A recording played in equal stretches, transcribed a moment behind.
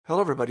Hello,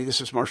 everybody. This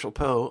is Marshall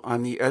Poe.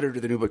 I'm the editor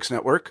of the New Books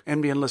Network.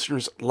 NBN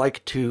listeners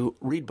like to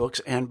read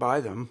books and buy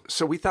them.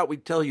 So we thought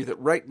we'd tell you that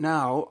right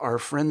now, our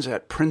friends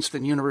at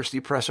Princeton University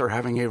Press are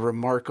having a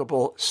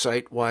remarkable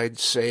site-wide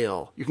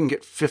sale. You can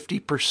get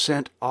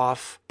 50%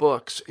 off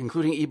books,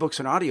 including ebooks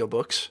and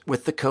audiobooks,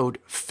 with the code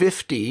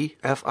 50,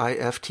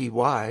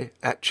 F-I-F-T-Y,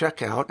 at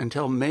checkout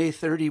until May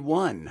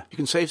 31. You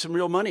can save some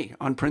real money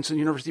on Princeton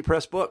University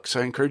Press books.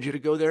 I encourage you to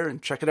go there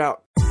and check it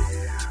out.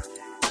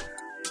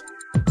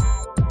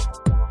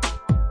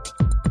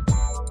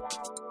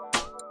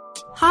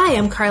 Hi,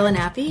 I'm Carla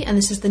Nappi, and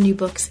this is the New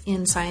Books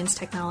in Science,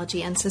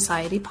 Technology, and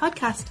Society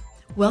podcast.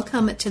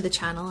 Welcome to the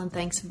channel, and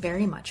thanks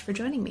very much for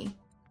joining me.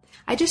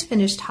 I just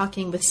finished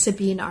talking with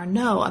Sabine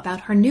Arnault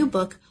about her new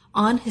book,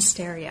 On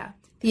Hysteria,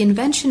 the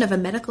invention of a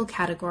medical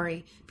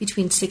category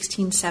between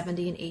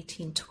 1670 and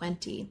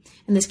 1820,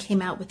 and this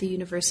came out with the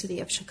University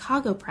of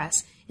Chicago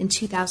Press in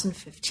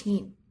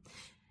 2015.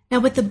 Now,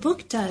 what the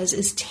book does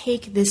is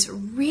take this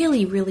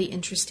really, really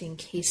interesting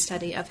case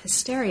study of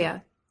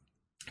hysteria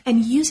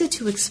and use it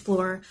to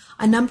explore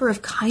a number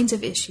of kinds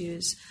of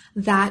issues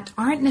that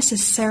aren't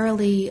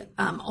necessarily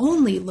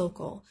only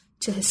local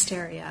to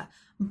hysteria,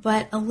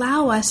 but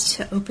allow us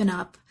to open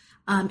up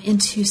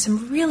into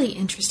some really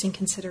interesting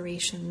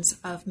considerations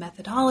of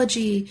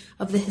methodology,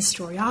 of the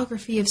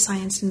historiography of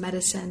science and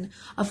medicine,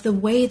 of the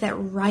way that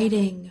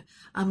writing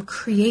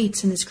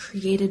creates and is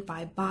created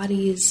by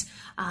bodies,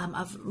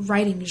 of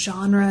writing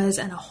genres,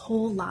 and a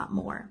whole lot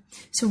more.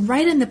 So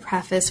right in the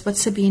preface, what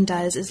Sabine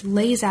does is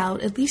lays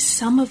out at least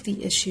some of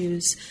the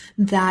issues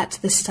that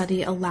the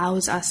study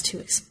allows us to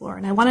explore.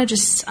 And I want to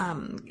just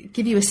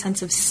give you a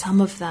sense of some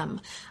of them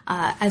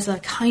as a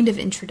kind of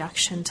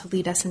introduction to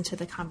lead us into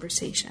the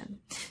conversation.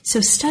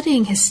 So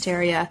studying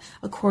hysteria,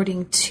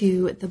 according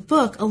to the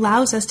book,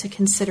 allows us to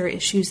consider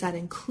issues that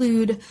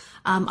include,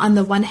 on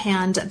the one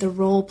hand, the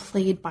role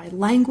played by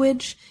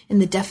language in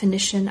the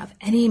definition of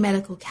any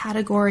medical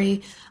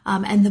category,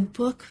 and the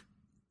book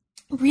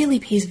really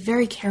pays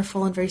very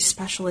careful and very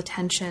special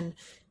attention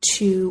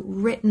to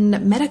written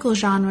medical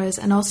genres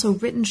and also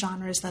written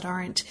genres that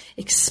aren't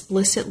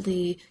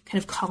explicitly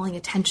kind of calling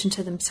attention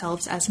to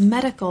themselves as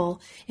medical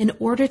in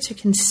order to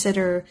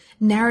consider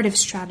narrative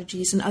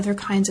strategies and other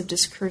kinds of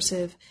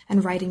discursive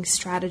and writing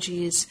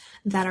strategies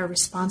that are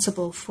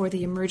responsible for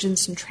the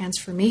emergence and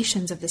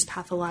transformations of this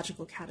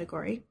pathological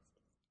category.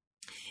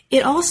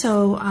 It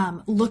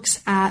also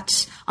looks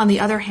at, on the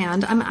other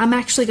hand, I'm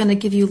actually going to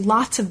give you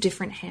lots of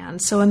different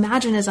hands. So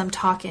imagine as I'm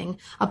talking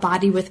a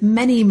body with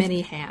many,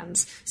 many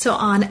hands. So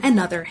on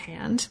another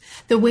hand,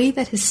 the way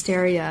that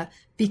hysteria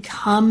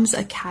becomes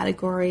a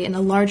category in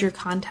a larger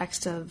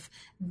context of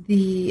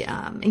the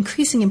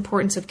increasing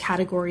importance of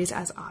categories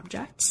as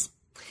objects.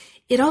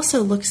 It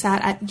also looks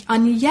at,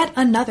 on yet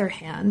another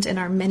hand, in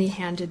our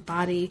many-handed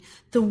body,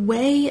 the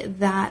way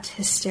that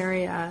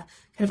hysteria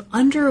kind of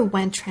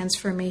underwent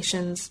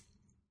transformations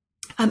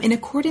in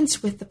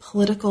accordance with the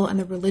political and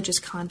the religious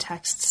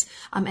contexts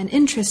and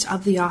interests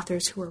of the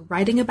authors who are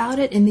writing about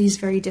it in these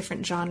very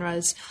different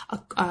genres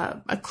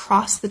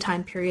across the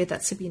time period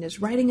that Sabine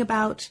is writing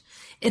about.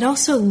 It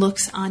also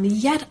looks, on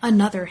yet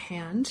another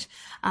hand,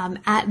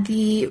 at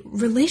the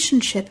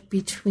relationship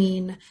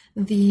between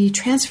the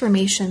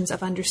transformations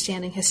of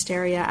understanding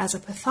hysteria as a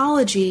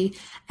pathology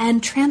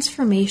and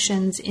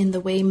transformations in the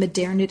way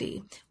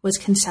modernity was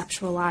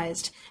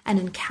conceptualized and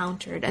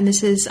encountered. And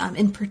this is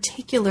in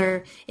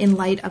particular in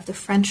light of the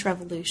French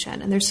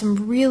Revolution. And there's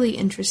some really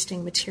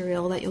interesting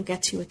material that you'll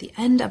get to at the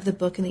end of the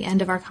book and the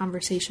end of our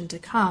conversation to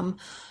come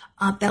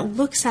that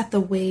looks at the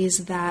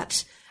ways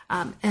that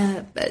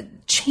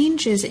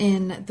changes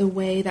in the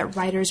way that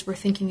writers were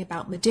thinking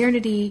about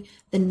modernity,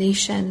 the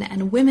nation,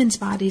 and women's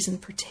bodies in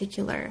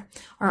particular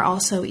are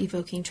also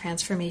evoking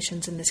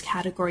transformations in this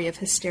category of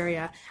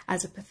hysteria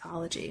as a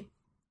pathology.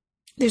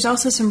 There's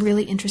also some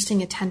really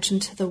interesting attention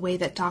to the way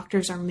that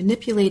doctors are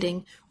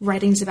manipulating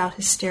writings about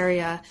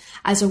hysteria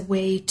as a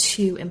way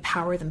to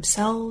empower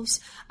themselves,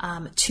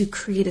 to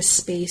create a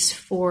space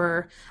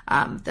for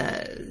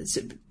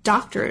the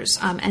doctors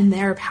and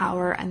their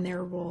power and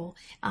their role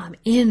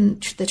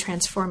in the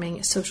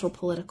transforming social,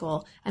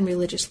 political, and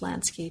religious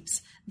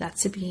landscapes that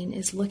Sabine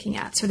is looking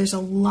at. So there's a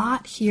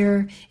lot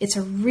here. It's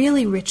a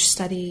really rich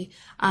study.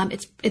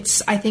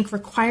 It's I think,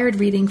 required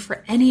reading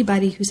for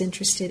anybody who's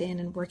interested in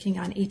and working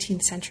on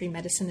 18th century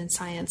medicine and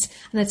science.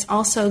 And it's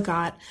also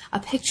got a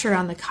picture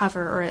on the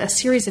cover, or a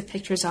series of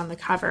pictures on the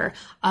cover,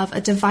 of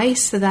a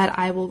device that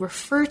I will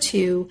refer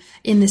to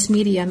in this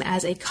medium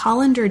as a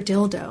colander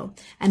dildo.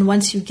 And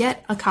once you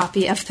get a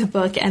copy of the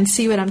book and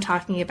see what I'm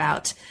talking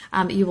about,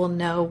 you will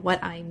know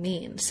what I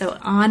mean. So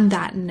on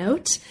that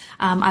note,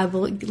 I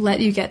will let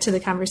you get to the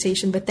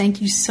conversation, but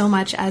thank you so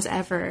much as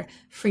ever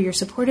for your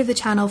support of the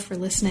channel, for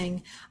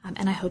listening,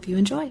 and I hope you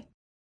enjoy.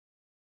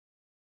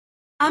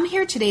 I'm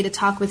here today to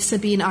talk with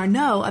Sabine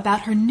Arnault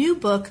about her new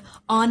book,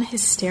 On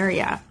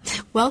Hysteria.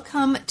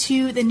 Welcome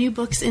to the New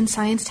Books in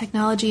Science,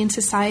 Technology, and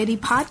Society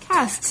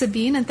podcast,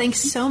 Sabine, and thanks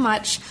so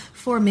much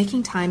for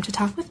making time to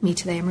talk with me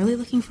today. I'm really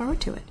looking forward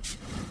to it.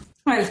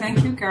 Well,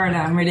 thank you, Carola.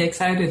 I'm really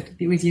excited to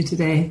be with you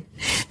today.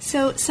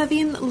 So,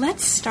 Sabine,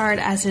 let's start,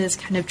 as is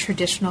kind of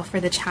traditional for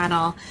the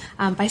channel,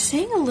 by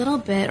saying a little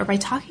bit, or by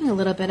talking a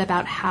little bit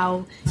about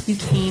how you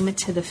came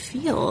to the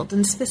field,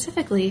 and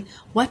specifically,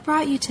 what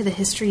brought you to the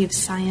history of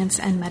science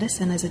and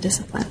medicine as a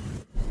discipline?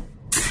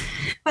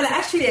 Well,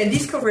 actually, I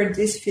discovered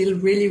this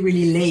field really,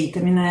 really late. I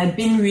mean, I had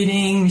been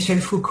reading Michel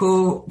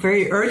Foucault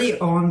very early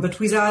on, but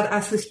without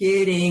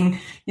associating,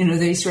 the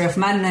history of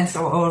madness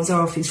or other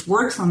of his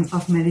works on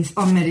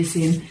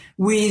medicine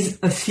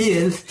with a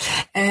field.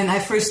 And I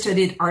first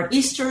studied art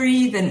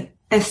history, then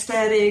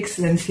aesthetics,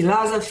 then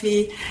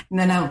philosophy, and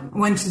then I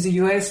went to the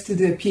US to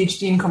do a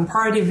PhD in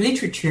comparative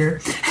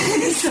literature. So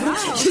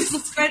this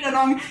is quite a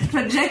long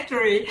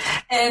trajectory.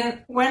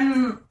 And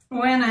when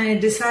I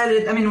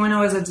decided, when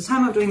I was at the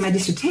time of doing my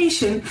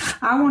dissertation,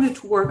 I wanted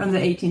to work on the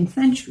 18th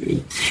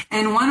century.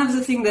 And one of the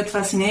things that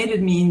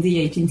fascinated me in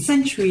the 18th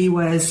century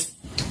was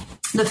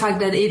the fact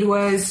that it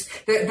was,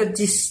 that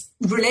this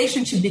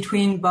relationship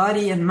between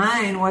body and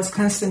mind was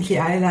constantly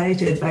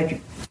highlighted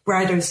by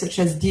writers such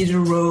as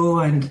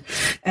Diderot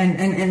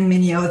and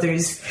many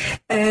others.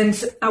 And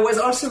I was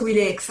also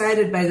really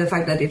excited by the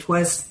fact that it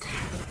was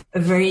a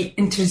very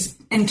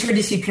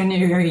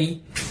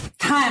interdisciplinary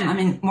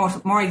time.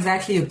 More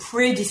exactly a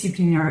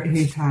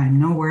pre-disciplinary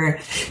time,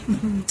 where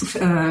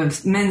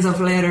men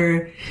of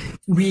letters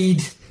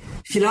read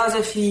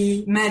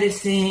philosophy,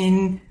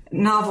 medicine,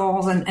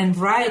 novels, and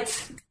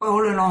write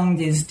all along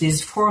these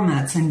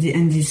formats and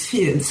these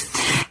fields.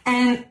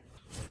 And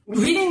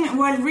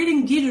while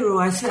reading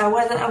Diderot, I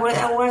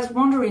was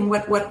wondering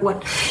what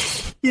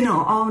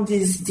all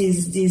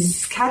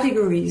these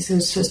categories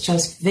such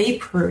as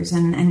vapors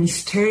and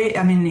hysteric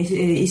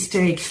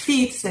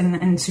fits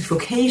and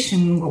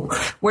suffocation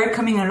were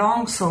coming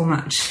along so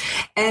much.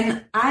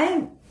 And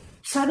I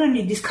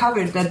suddenly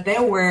discovered that they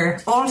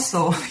were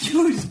also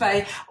used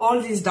by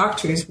all these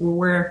doctors who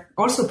were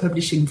also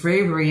publishing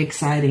very, very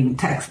exciting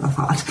texts, I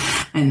thought,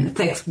 and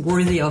texts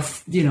worthy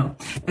of, a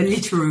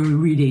literary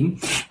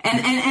reading.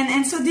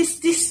 And so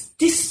this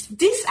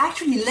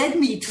actually led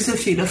me to the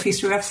field of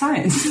history of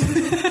science.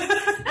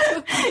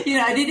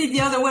 I did it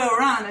the other way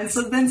around. And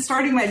so then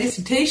starting my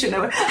dissertation,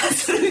 I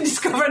suddenly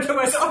discovered there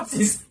was all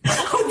these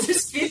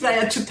fields I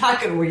had to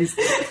tackle with.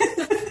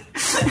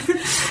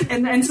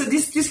 and so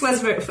this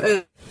was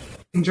a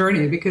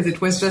journey, because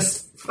it was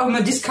just from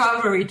a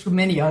discovery to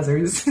many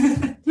others.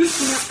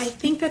 I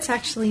think that's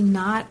actually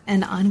not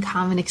an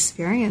uncommon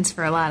experience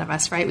for a lot of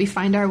us, right? We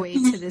find our way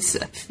to this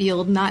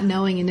field not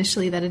knowing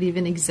initially that it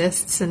even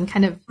exists, and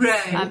kind of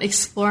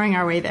exploring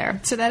our way there.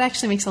 So that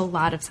actually makes a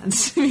lot of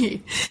sense to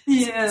me.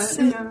 Yeah.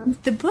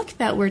 The book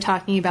that we're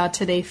talking about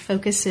today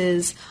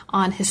focuses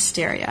on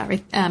hysteria.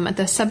 Right?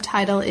 The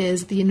subtitle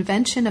is The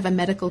Invention of a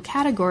Medical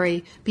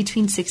Category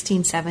Between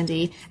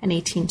 1670 and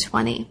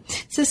 1820.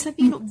 So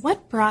Sabine,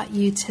 what brought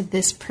you to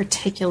this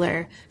particular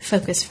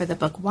focus for the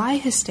book? Why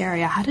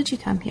hysteria? How did you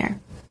come here?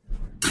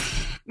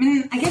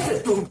 I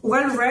guess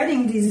while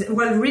reading these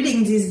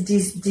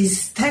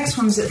texts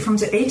from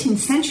the 18th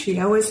century,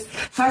 I was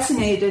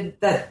fascinated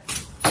that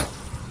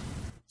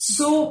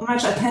so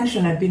much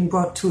attention had been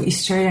brought to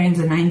hysteria in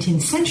the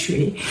 19th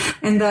century,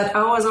 and that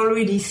I was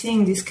already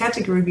seeing this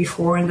category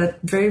before, and that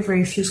very,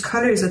 very few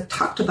scholars had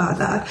talked about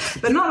that.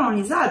 But not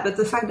only that, but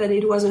the fact that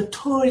it was a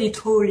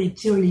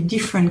totally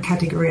different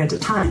category at the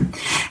time,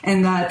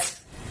 and that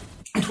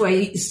it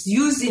was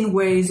used in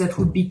ways that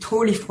would be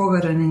totally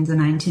forgotten in the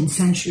 19th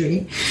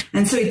century.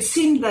 And so it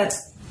seemed that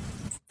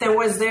there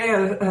was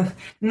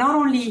not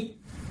only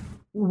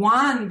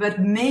one, but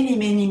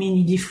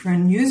many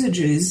different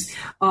usages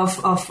of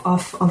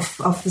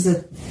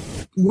the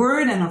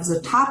word and of the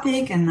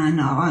topic and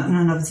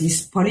of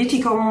these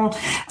political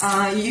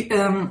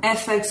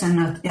effects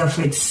and of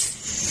its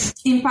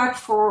impact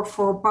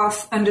for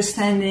both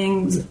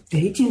understanding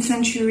the 18th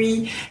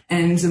century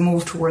and the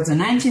move towards the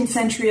 19th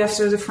century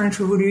after the French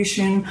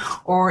Revolution,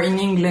 or in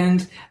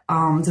England,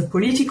 the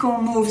political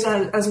moves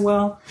as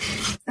well.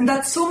 And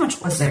that so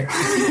much was there.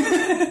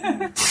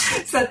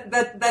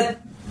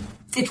 that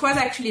it was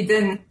actually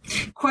then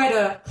quite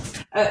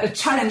a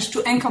challenge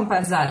to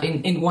encompass that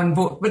in one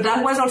book. But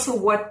that was also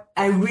what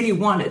I really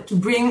wanted, to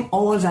bring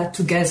all that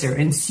together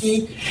and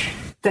see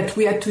that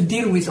we had to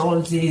deal with all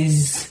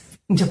these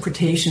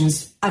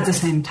interpretations at the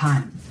same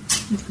time.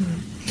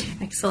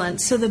 Mm-hmm.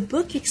 Excellent. So the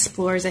book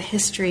explores a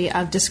history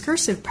of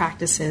discursive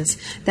practices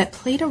that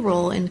played a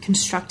role in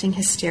constructing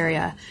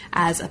hysteria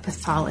as a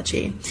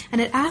pathology. And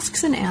it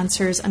asks and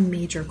answers a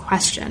major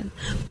question.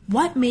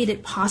 What made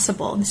it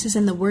possible, this is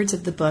in the words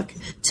of the book,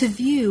 to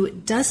view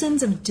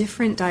dozens of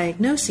different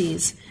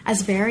diagnoses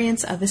as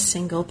variants of a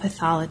single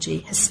pathology,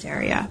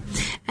 hysteria?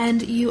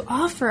 And you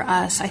offer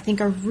us, I think,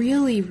 a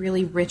really,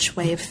 really rich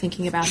way of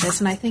thinking about this,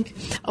 and I think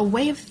a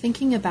way of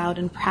thinking about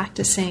and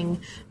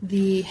practicing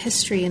the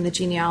history and the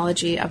genealogy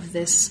of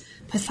this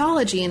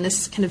pathology and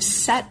this kind of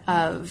set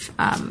of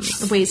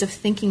ways of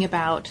thinking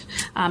about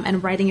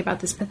and writing about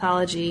this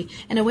pathology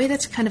in a way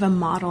that's kind of a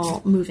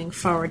model moving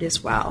forward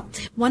as well.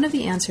 One of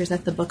the answers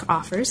that the book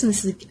offers, and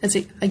this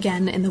is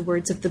again in the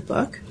words of the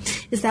book,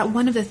 is that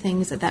one of the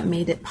things that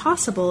made it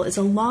possible is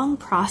a long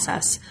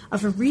process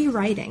of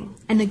rewriting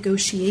and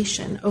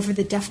negotiation over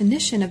the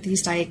definition of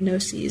these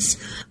diagnoses,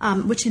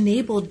 which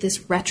enabled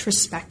this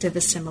retrospective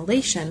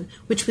assimilation,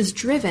 which was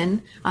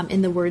driven,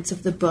 in the words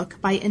of the book,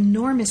 by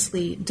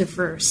enormously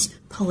diverse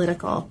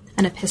political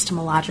and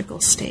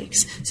epistemological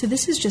stakes. So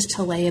this is just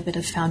to lay a bit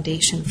of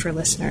foundation for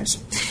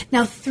listeners.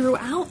 Now,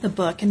 throughout the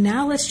book, and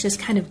now let's just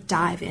kind of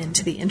dive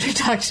into the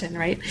introduction,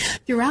 right?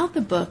 Throughout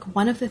the book,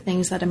 one of the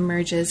things that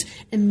emerges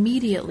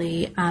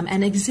immediately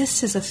and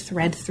exists as a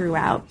thread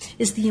throughout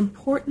is the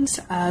importance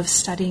of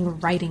studying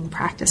writing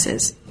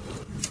practices.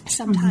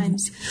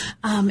 Sometimes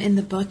in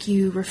the book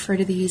you refer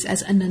to these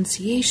as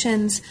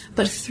enunciations,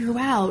 but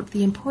throughout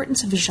the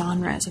importance of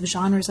genres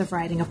of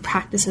writing, of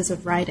practices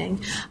of writing,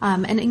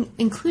 and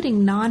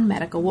including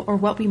non-medical, or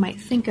what we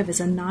might think of as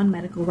a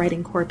non-medical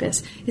writing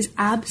corpus, is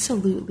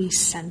absolutely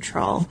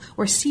central,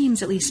 or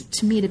seems, at least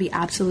to me, to be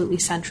absolutely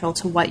central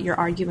to what you're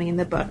arguing in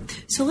the book.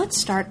 So let's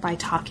start by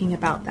talking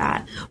about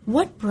that.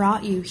 What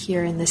brought you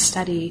here in this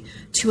study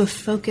to a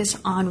focus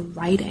on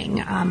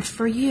writing?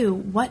 For you,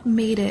 what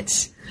made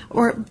it...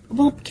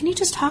 can you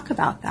just talk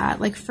about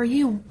that? Like for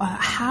you,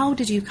 how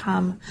did you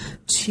come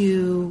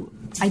to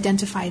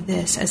identify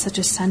this as such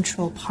a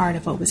central part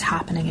of what was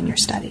happening in your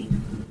study?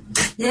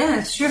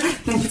 Yeah, sure.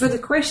 Thank you for the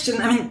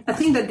question. I mean, I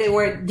think that there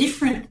were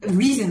different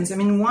reasons. I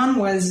mean, one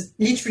was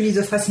literally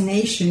the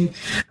fascination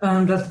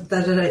that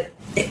I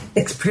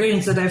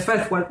experienced, that I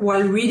felt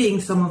while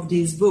reading some of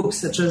these books,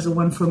 such as the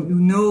one from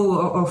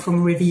Huneau or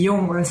from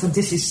Révillon, where I thought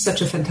this is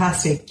such a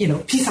fantastic,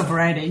 piece of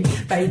writing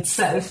by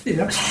itself,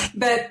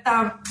 But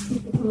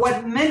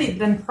what made it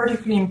then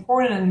particularly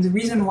important, and the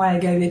reason why I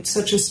gave it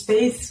such a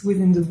space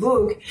within the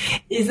book,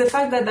 is the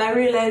fact that I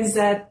realized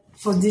that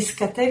for this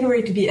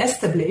category to be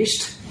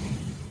established,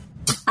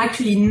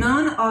 actually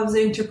none of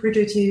the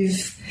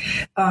interpretative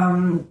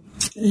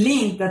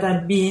link that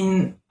had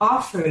been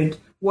offered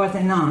was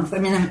enough. I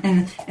mean,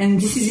 and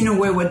this is in a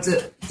way what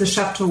the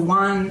chapter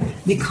 1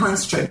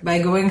 deconstruct by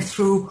going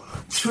through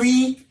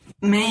three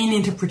main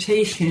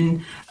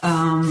interpretation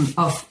and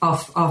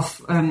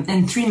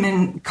three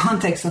main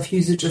contexts of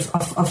usage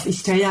of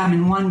hysteria. I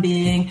mean, one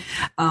being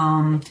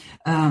a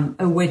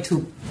way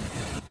to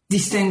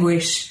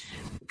distinguish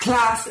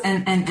class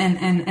and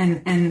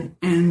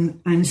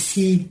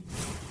see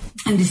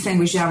and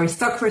distinguish the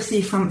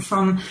aristocracy from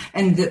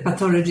and the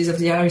pathologies of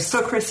the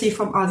aristocracy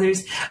from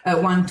others,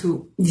 one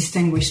to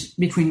distinguish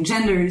between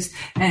genders,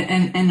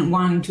 and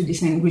one to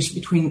distinguish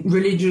between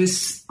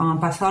religious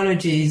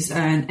pathologies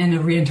and a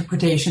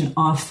reinterpretation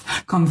of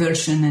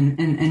convulsion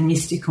and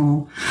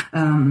mystical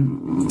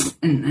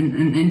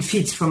and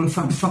fits from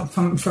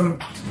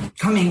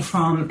coming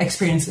from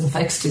experiences of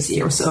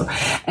ecstasy or so,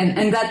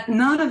 and that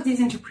none of these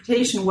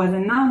interpretation was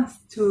enough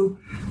to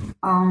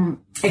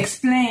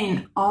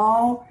explain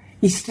all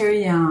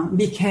hysteria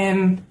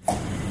became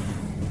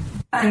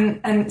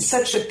and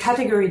such a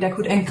category that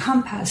could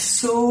encompass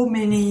so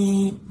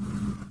many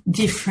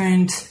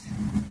different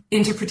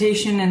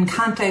interpretation and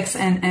context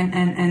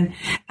and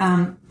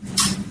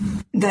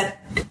that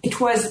it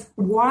was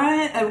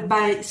why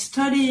by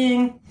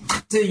studying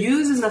the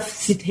uses of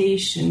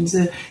citations,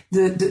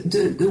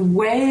 the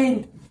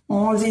way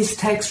all these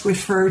texts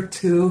refer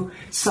to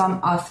some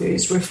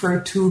authors,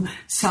 refer to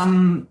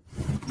some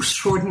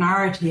short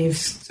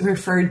narratives,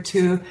 referred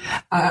to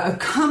a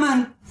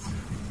common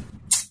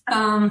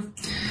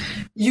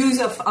use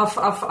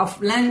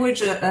of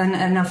language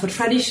and of a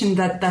tradition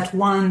that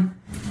one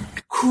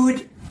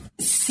could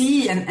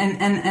see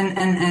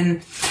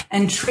and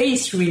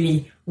trace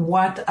really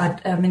what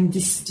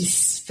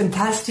this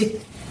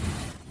fantastic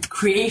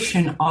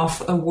creation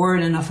of a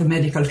word and of a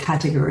medical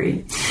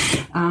category,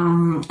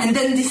 and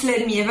then this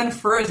led me even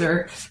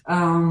further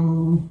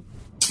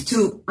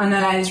to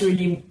analyze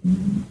really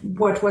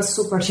what was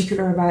so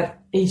particular about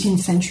 18th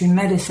century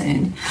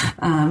medicine,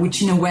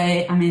 which in a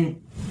way,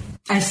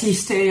 I see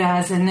hysteria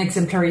as an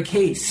exemplary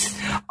case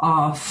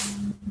of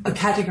a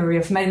category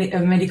of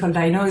medical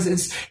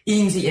diagnosis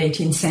in the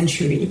 18th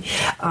century.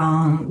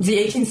 The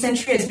 18th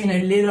century has been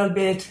a little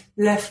bit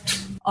left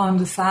on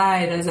the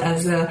side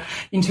as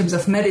in terms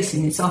of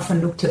medicine. It's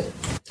often looked at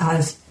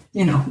as,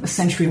 a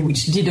century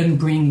which didn't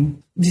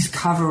bring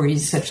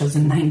discoveries such as the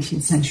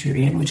 19th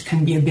century, and which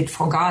can be a bit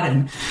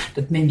forgotten,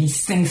 that maybe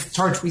things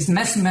start with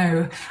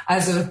Mesmer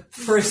as a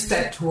first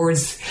step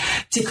towards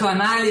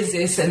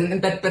psychoanalysis,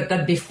 but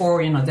that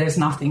before, there's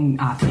nothing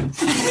happening.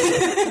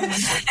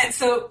 And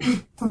so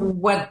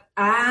what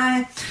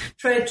I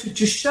tried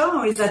to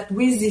show is that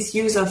with this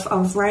use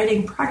of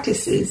writing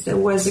practices, there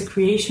was a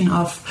creation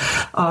of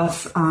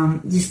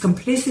this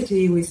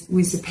complicity with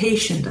the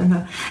patient,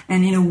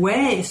 and in a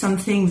way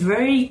something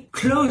very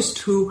close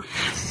to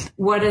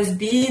what has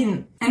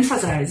been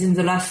emphasized in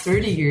the last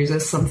 30 years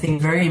as something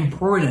very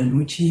important,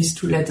 which is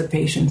to let the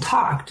patient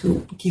talk,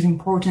 to give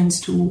importance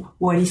to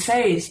what he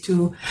says,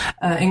 to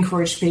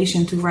encourage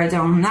patient to write their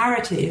own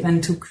narrative,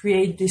 and to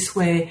create this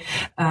way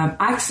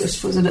access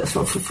for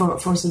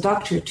the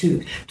doctor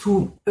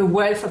to a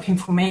wealth of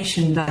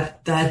information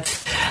that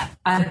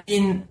had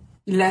been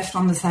left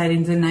on the side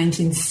in the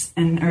 19th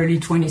and early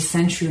 20th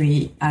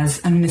century as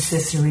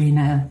unnecessary in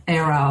an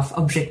era of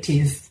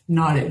objective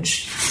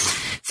knowledge.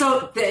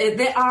 So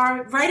there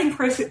are writing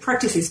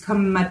practices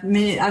come at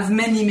many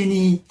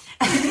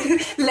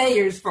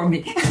layers for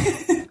me.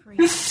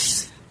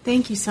 Great.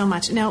 Thank you so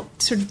much. Now,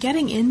 sort of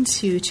getting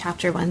into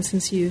chapter 1,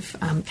 since you've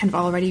kind of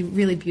already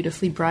really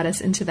beautifully brought us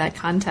into that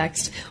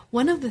context,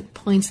 one of the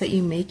points that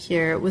you make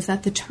here was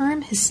that the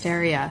term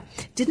hysteria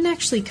didn't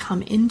actually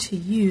come into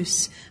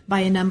use by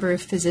a number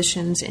of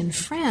physicians in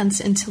France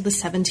until the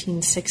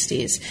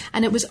 1760s.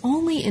 And it was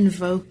only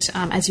invoked,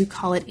 as you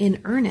call it, in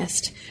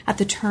earnest at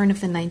the turn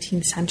of the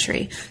 19th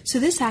century. So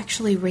this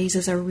actually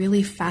raises a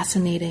really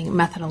fascinating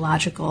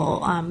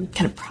methodological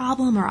kind of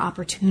problem or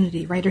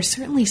opportunity, right? Or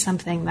certainly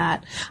something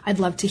that I'd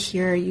love to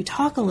hear you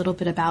talk a little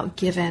bit about,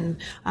 given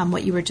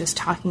what you were just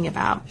talking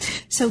about.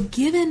 So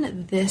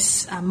given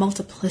this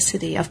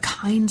multiplicity of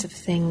kinds of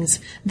things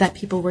that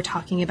people were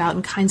talking about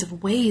and kinds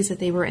of ways that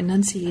they were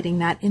enunciating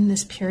that in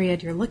this period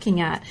you're looking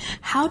at,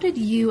 how did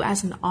you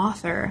as an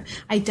author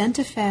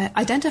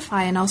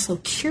identify and also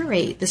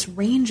curate this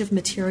range of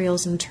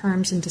materials and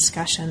terms and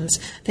discussions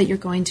that you're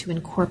going to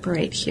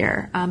incorporate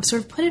here?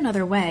 Sort of put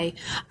another way,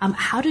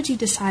 how did you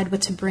decide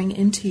what to bring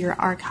into your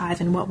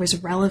archive and what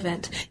was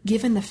relevant,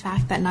 given the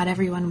fact that not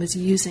everyone was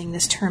using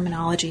this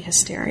terminology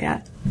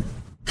hysteria?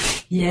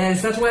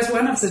 Yes, that was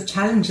one of the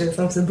challenges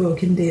of the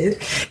book, indeed,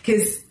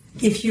 because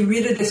if you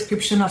read a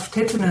description of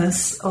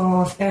tetanus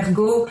or of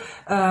ergot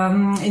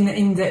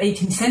in the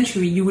 18th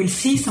century, you will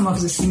see some of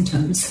the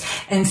symptoms.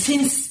 And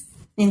since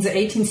in the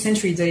 18th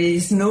century there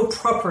is no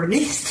proper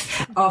list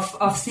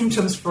of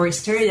symptoms for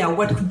hysteria,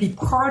 what could be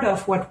part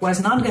of, what was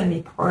not going to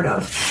be part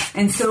of.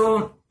 And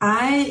so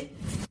I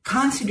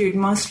considered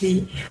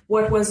mostly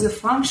what was the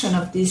function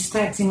of these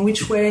texts, in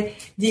which way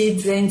did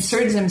they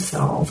insert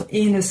themselves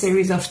in a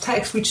series of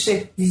texts, which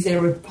text did they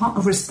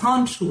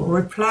respond to or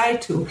reply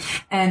to,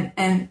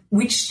 and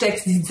which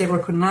text did they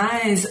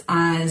recognize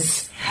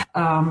as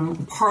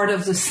part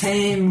of the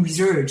same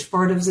research,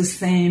 part of the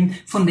same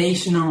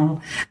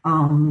foundational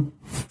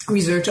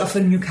research of a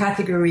new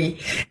category.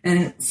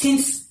 And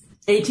since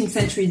 18th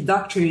century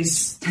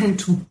doctors tend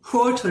to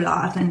quote a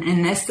lot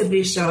and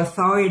establish their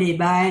authority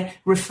by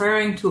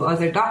referring to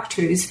other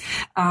doctors,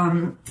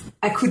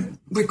 I could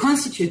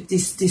reconstitute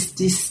this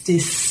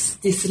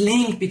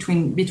link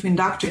between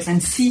doctors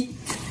and see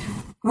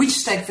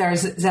which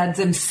texts that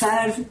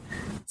themselves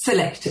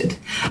selected.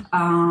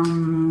 I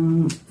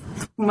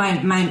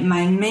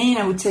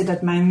would say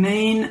that my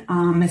main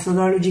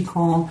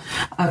methodological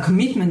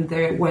commitment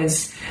there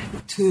was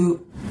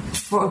to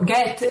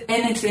forget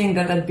anything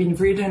that had been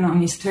written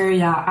on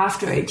hysteria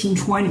after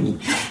 1820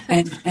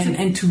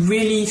 and to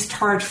really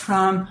start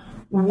from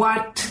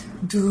what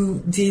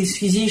do these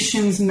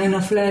physicians, men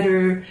of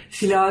letters,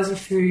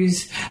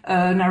 philosophers,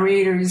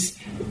 narrators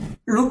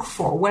look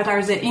for? What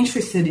are they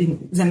interested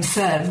in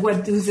themselves?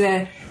 What do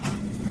they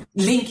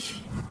link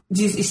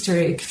these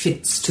hysteric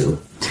fits to?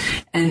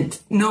 And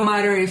no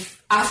matter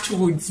if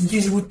afterwards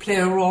this would play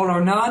a role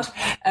or not,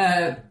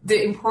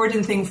 the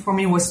important thing for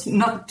me was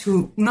not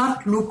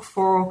look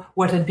for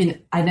what had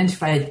been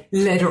identified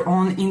later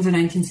on in the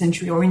 19th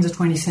century or in the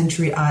 20th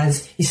century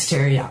as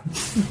hysteria.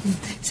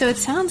 So it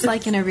sounds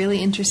like, in a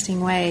really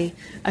interesting way,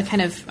 a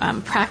kind of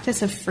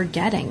practice of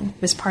forgetting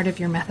was part of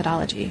your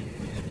methodology.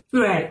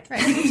 Right.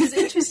 Which is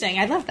interesting.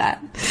 I love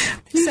that.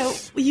 So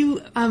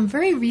you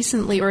very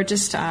recently, or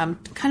just kind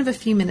of a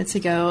few minutes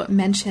ago,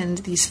 mentioned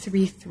these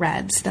 3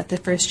 threads that the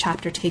first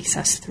chapter takes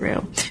us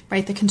through,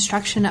 right? The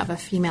construction of a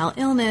female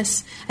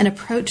illness, an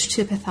approach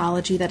to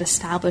pathology that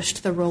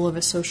established the role of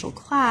a social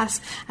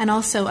class, and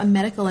also a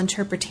medical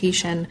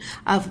interpretation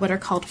of what are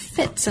called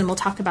fits, and we'll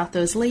talk about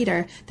those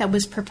later, that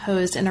was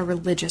proposed in a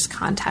religious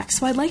context.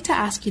 So I'd like to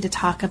ask you to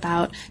talk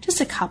about just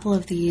a couple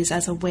of these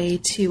as a way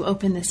to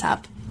open this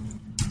up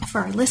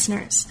for our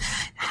listeners.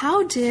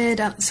 How did,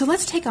 so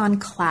let's take on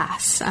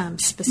class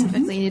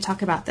specifically, and you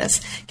talk about this.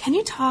 Can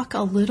you talk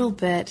a little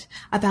bit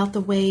about the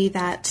way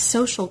that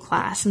social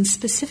class, and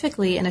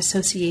specifically an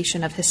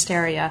association of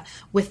hysteria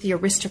with the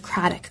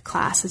aristocratic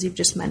class, as you've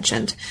just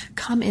mentioned,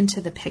 come into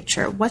the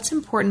picture? What's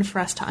important for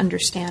us to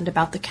understand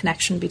about the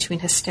connection between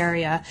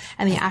hysteria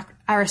and the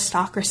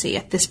aristocracy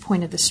at this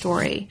point of the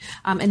story,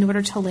 in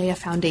order to lay a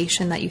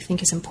foundation that you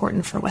think is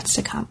important for what's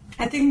to come?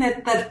 I think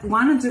that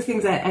one of the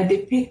things that I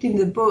depict in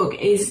the book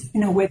is,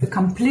 in a way, the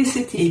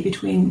complicity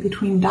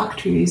between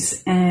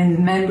doctors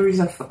and members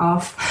of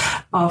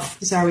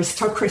the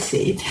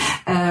aristocracy.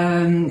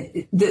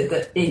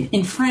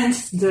 In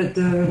France,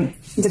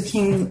 the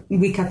King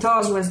Louis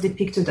XIV was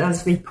depicted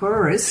as very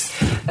porous.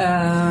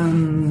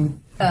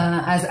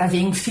 as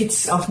having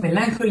fits of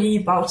melancholy,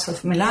 bouts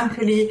of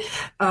melancholy.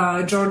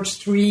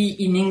 George III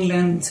in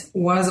England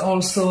was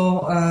also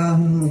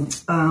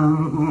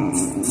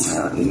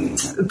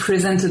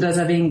presented as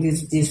having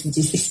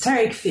this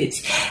hysteric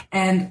fit,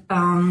 and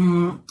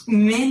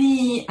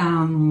many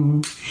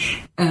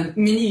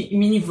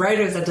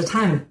writers at the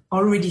time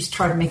already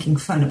started making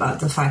fun about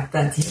the fact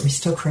that the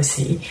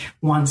aristocracy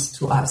wants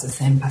to have the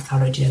same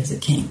pathology as the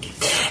king,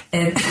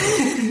 and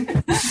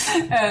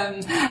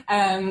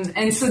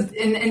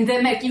and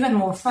they make even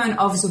more fun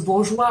of the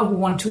bourgeois who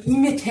want to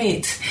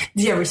imitate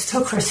the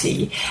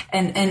aristocracy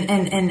and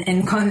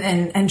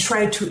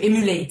try to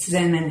emulate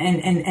them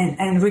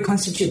and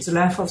reconstitute the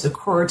life of the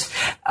court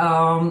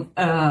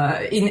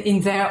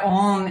in their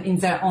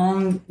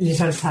own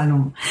little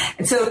salon.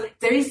 And so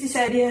there is this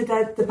idea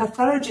that the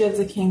pathology of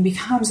the king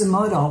becomes a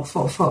model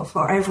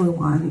for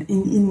everyone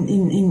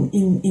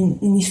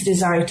in his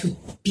desire to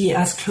be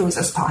as close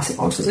as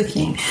possible to the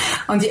king.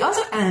 On the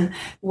other hand,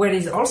 what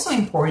is also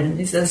important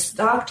is that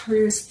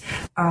doctors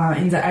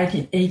in the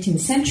 18th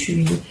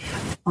century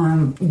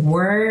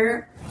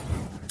were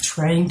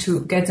trying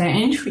to get their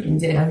entry in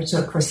the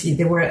aristocracy.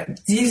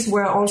 These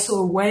were also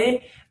a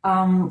way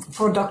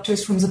for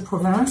doctors from the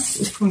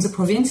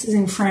provinces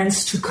in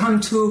France to come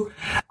to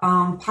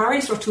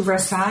Paris or to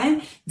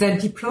Versailles. Their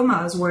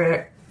diplomas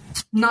were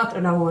not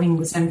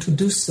allowing them to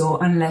do so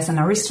unless an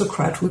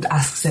aristocrat would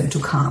ask them to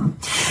come.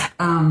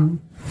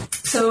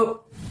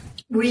 So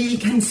we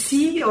can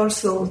see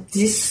also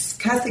this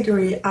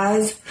category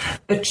as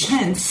a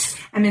chance.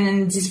 I mean,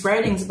 in these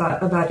writings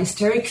about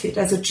hysteric fit,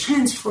 as a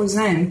chance for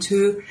them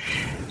to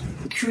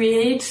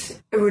create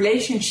a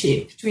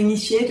relationship, to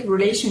initiate a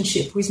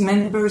relationship with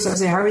members of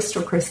the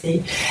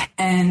aristocracy.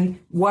 And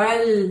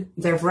while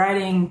their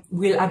writing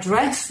will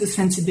address the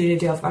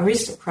sensibility of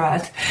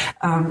aristocrats,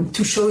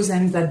 to show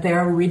them that they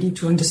are ready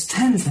to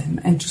understand them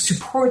and to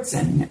support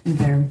them in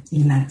their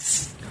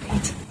illness.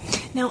 Right.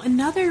 Now,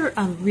 another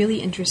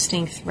really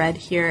interesting thread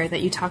here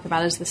that you talk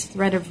about is this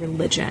thread of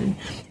religion.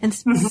 And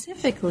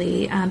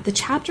specifically, the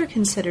chapter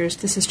considers,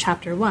 this is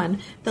chapter 1,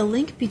 the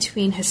link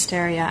between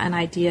hysteria and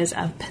ideas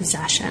of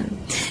possession.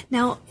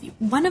 Now,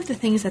 one of the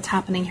things that's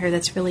happening here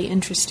that's really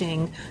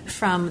interesting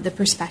from the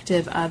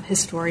perspective of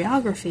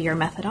historiography or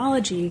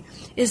methodology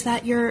is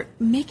that you're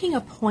making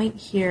a point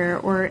here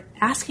or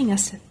asking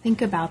us to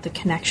think about the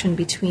connection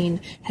between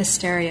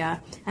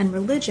hysteria and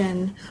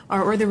religion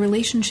or the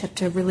relationship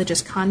to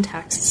religious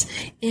contexts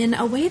in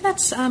a way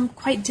that's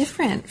quite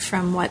different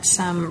from what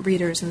some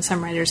readers and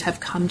some writers have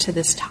come to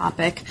this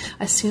topic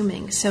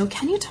assuming. So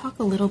can you talk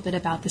a little bit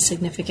about the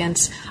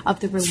significance of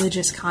the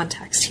religious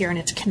context here and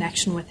its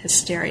connection with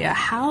hysteria?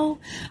 How,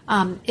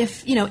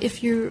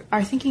 if you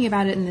are thinking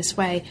about it in this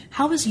way,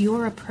 how is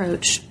your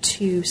approach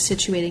to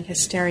situating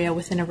hysteria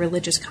within a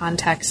religious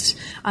context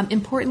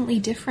importantly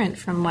different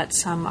from what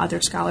some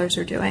other scholars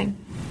are doing?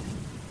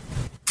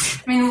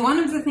 I mean, one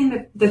of the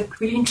things that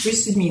really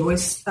interested me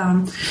was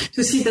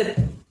to see that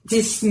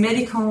this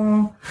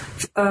medical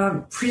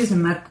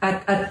prism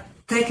had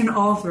taken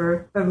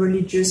over a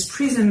religious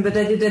prism, but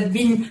that it had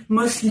been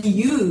mostly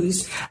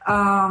used,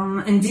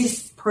 and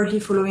this partly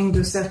following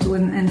de Certeau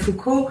and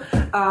Foucault,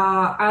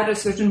 at a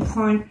certain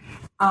point,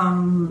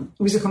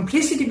 with a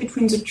complicity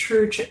between the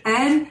church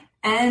and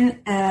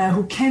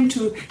who came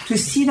to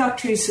see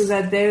doctors so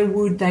that they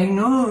would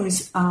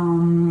diagnose,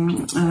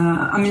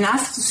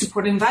 asked to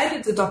support,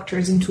 invited the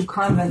doctors into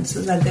convents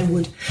so that they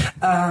would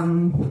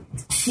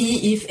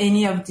see if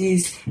any of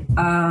these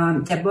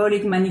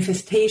diabolic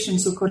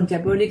manifestations, so-called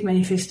diabolic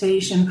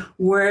manifestations,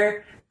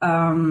 were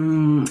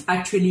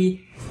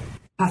actually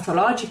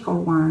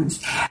pathological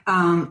ones.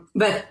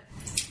 But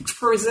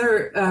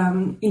further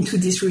into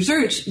this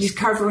research,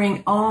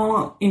 discovering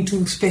all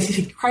into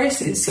specific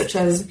crises such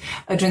as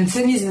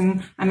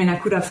Jansenism. I mean, I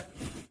could have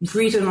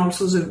written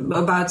also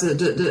about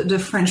the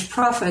French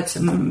prophets.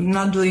 I'm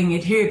not doing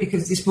it here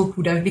because this book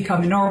would have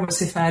become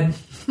enormous if I had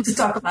to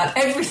talk about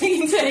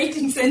everything in the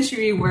 18th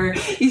century where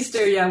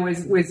hysteria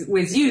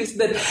was used.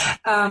 But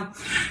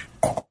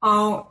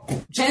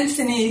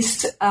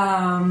Jansenists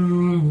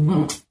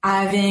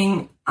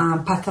having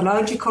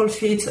pathological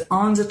fits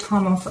on the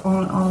tomb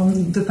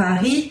on the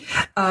Paris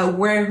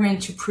were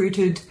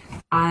interpreted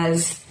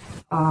as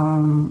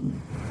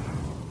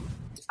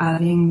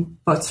having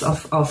bouts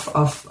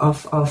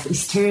of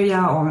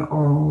hysteria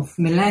or of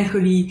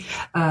melancholy,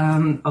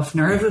 of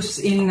nervous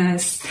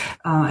illness,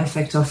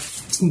 effect of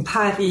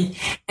sympathy,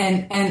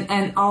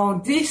 and all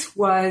this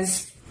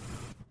was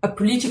a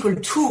political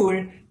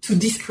tool to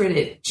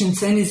discredit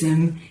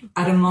Jansenism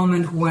at a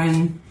moment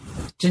when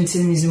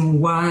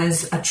Jansenism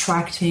was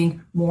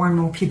attracting more and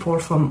more people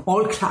from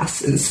all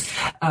classes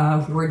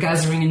who were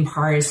gathering in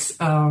Paris,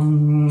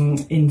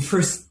 in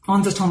first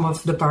on the tomb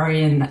of the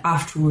Paris and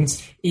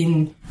afterwards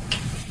in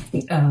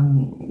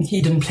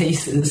hidden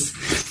places.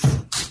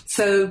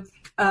 So,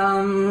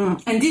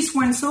 and this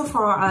went so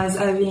far as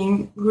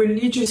having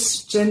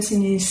religious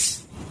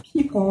Jansenist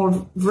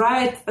people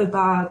write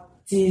about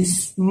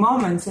these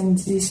moments and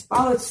these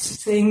bouts,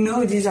 saying,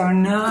 no, these are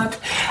not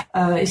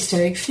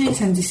hysteric fits,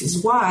 and this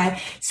is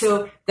why.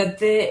 So that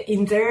they,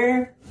 in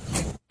their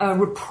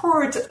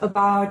report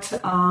about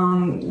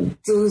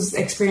those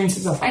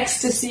experiences of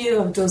ecstasy,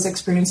 of those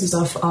experiences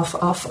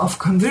of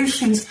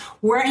convulsions,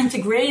 were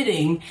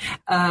integrating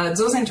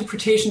those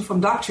interpretations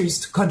from doctors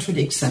to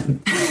contradict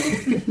them.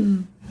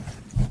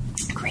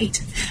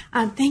 Great.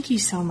 Thank you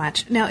so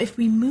much. Now, if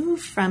we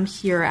move from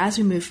here, as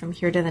we move from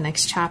here to the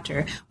next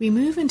chapter, we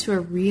move into a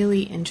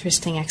really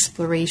interesting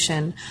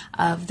exploration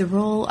of the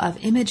role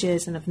of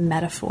images and of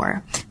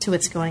metaphor to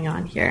what's going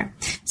on here.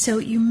 So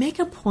you make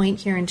a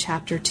point here in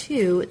chapter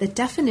 2 that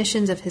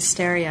definitions of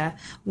hysteria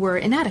were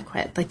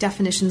inadequate, like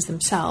definitions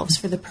themselves,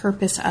 for the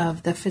purpose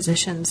of the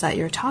physicians that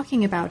you're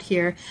talking about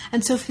here.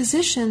 And so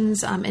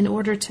physicians, in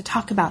order to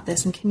talk about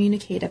this and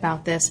communicate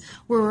about this,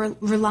 were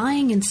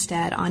relying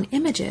instead on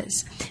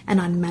images and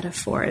on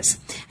metaphors.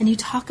 And you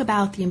talk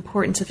about the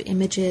importance of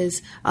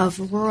images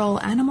of rural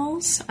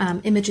animals,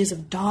 images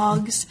of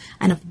dogs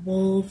and of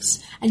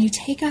wolves, and you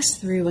take us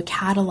through a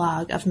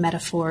catalog of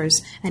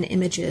metaphors and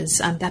images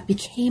that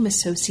became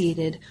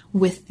associated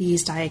with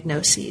these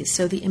diagnoses.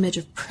 So the image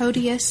of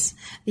Proteus,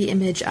 the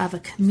image of a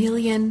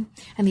chameleon,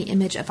 and the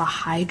image of a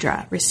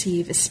hydra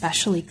receive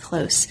especially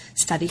close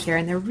study here,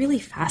 and they're really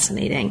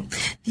fascinating.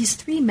 These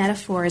three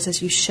metaphors,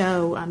 as you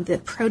show, the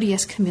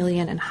Proteus,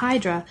 chameleon, and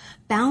hydra,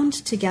 bound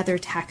together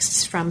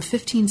texts from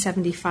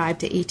 1575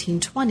 to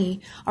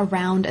 1820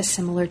 around a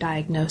similar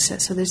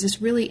diagnosis. So there's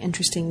this really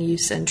interesting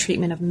use and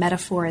treatment of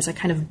metaphor as a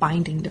kind of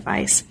binding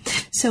device.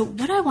 So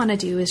what I want to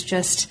do is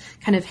just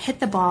kind of hit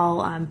the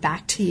ball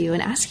back to you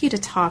and ask you to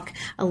talk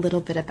a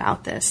little bit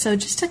about this. So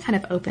just to kind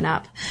of open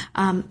up,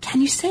 can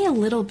you say a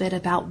little bit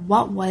about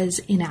what was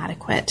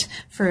inadequate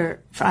for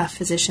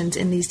physicians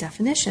in these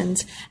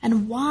definitions,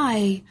 and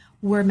why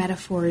were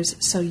metaphors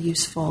so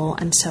useful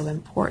and so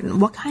important?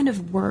 What kind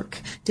of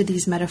work did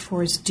these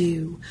metaphors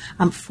do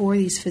for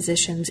these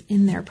physicians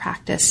in their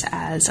practice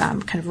as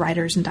kind of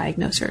writers and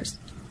diagnosers?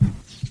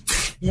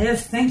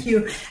 Yes, thank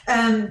you.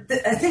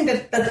 I think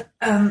that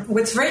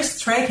what's very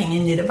striking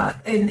indeed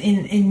about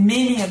in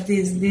many of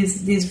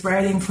these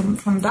writing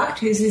from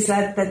doctors is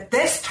that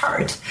they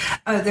start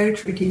their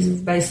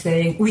treatises by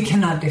saying we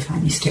cannot define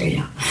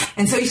hysteria,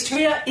 and so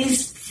hysteria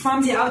is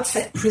from the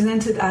outset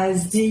presented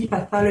as the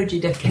pathology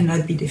that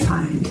cannot be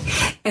defined.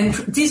 And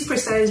this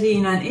precisely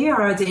in an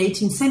era, the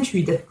 18th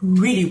century, that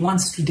really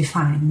wants to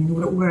define. I mean,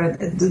 we're at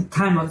the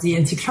time of the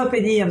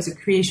encyclopedia, of the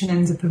creation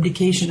and the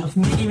publication of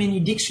many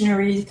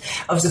dictionaries,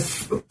 of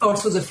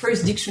also the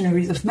first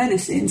dictionaries of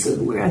medicine. So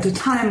we're at a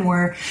time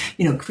where,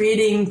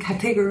 creating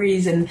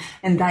categories and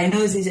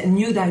diagnoses and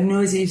new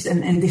diagnoses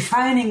and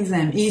defining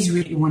them is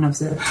really one of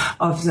the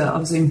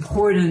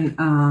important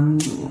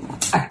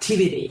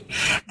activity.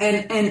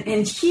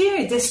 And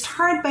here they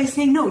start by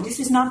saying, no, this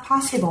is not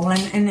possible.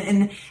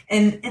 And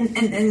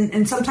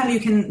sometimes you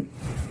can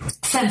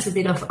sense a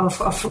bit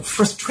of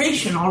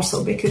frustration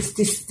also, because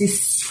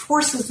this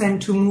forces them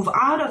to move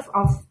out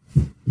of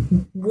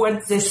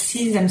what they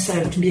see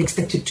themselves to be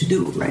expected to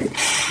do, right?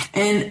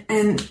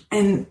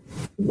 And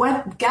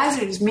what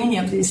gathers many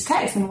of these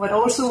texts, and what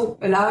also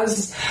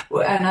allows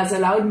and has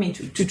allowed me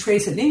to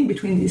trace a link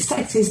between these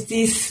texts, is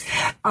this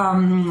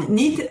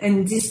need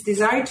and this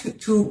desire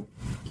to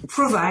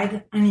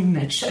provide an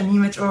image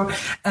or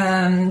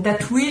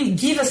that will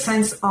give a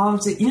sense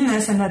of the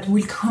illness, and that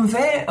will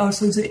convey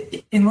also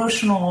the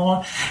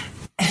emotional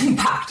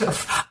impact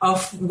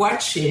of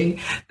watching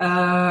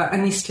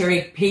an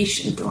hysteric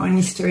patient or an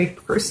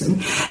hysteric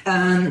person,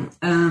 and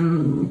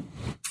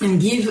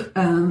give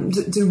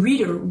the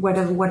reader what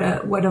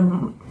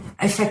a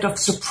effect of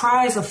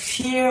surprise, of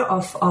fear,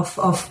 of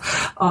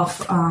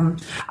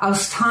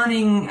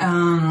astounding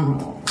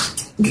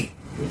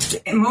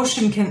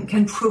emotion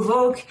can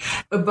provoke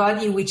a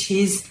body which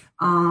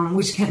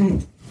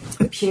can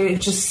appear,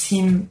 just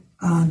seem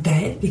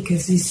dead,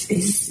 because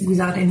is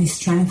without any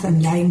strength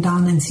and lying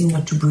down and seem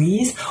not to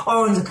breathe,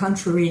 or on the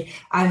contrary,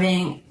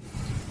 having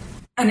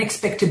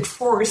unexpected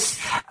force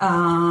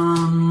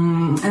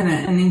and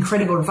an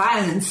incredible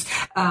violence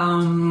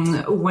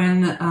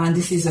when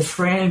this is a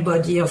frail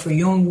body of a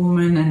young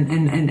woman,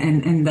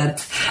 and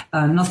that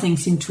nothing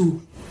seemed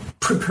to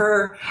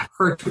prepare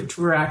her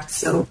to react.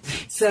 So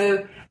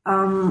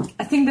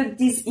I think that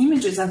these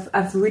images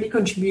have really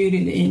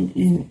contributed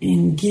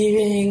in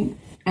giving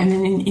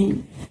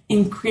and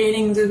in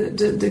creating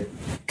the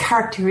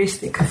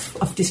characteristic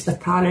of this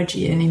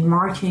pathology, and in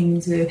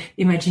marking the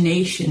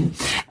imagination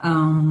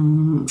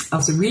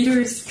of the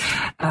readers,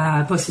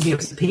 possibly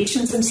of the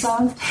patients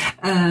themselves,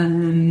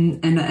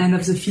 and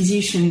of the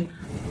physician,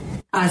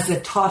 as they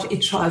taught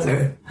each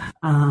other,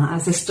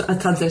 as they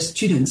taught their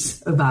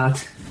students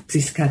about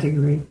this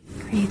category.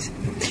 Great.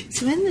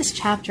 So in this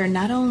chapter,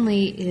 not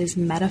only is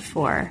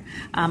metaphor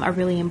a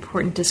really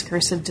important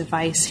discursive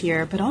device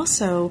here, but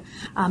also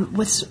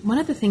one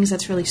of the things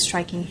that's really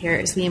striking here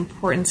is the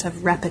importance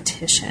of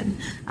repetition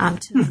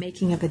to the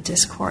making of a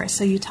discourse.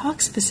 So you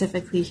talk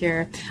specifically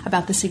here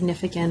about the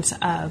significance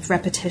of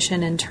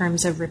repetition in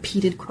terms of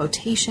repeated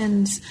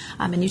quotations,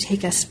 and you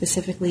take us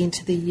specifically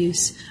into the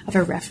use of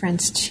a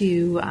reference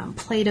to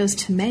Plato's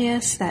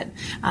Timaeus that,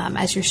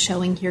 as you're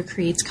showing here,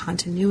 creates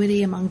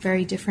continuity among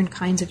very different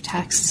kinds of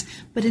texts.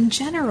 But in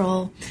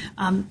general,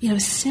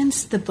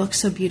 since the book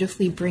so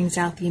beautifully brings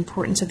out the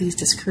importance of these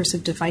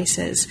discursive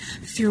devices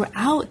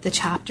throughout the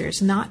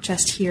chapters, not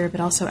just here, but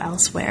also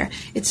elsewhere,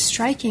 it's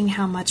striking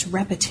how much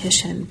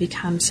repetition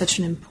becomes such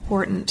an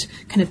important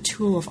kind of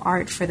tool of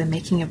art for the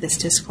making of this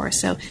discourse.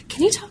 So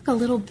can you talk a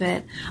little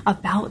bit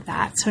about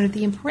that, sort of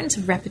the importance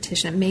of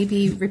repetition? It may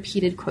be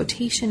repeated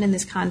quotation in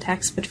this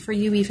context, but for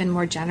you even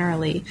more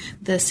generally,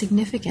 the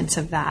significance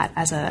of that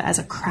as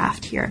a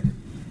craft here.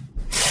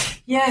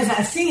 Yes,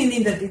 I think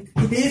indeed that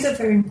it is a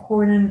very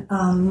important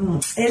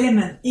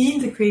element in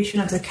the creation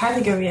of the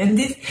category, and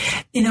this,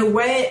 in a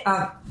way,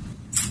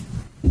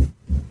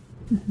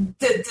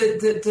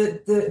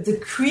 the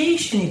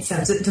creation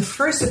itself, the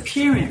first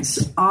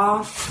appearance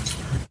of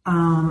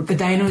a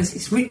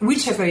diagnosis,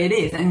 whichever it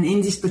is, and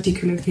in this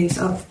particular case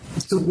of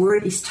the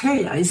word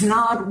hysteria, is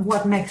not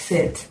what makes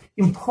it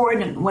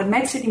important. What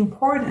makes it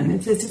important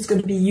is that it's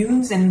going to be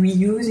used and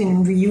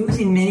reused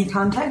in many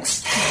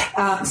contexts.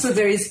 So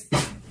there is,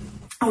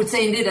 I would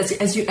say, indeed,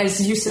 as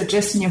you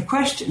suggest in your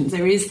question,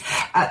 there is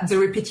the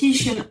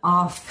repetition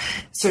of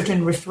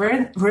certain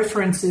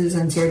references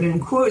and certain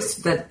quotes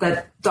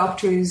that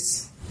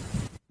doctors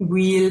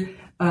will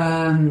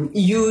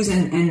use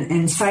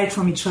and cite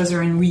from each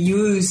other and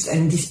reuse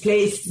and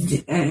displace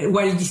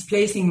while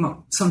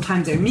displacing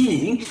sometimes their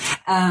meaning.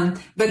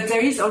 But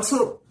there is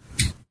also,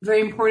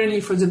 very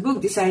importantly for the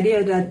book, this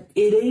idea that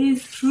it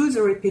is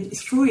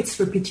through its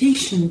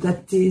repetition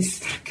that this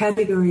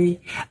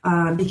category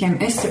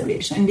became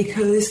established, and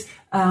because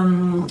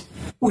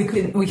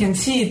we can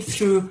see it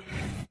through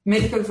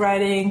medical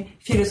writing,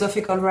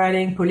 philosophical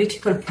writing,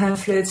 political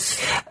pamphlets,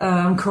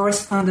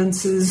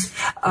 correspondences,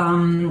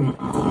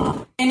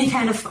 any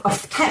kind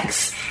of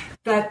text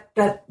that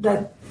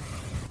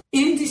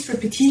in this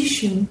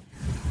repetition,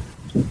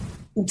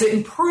 the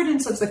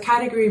importance of the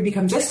category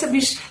becomes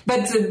established,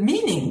 but the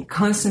meaning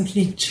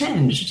constantly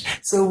changed.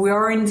 So we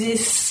are in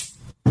this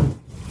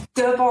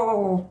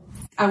double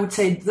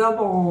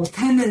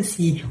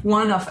tendency,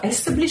 one of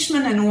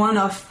establishment and one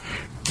of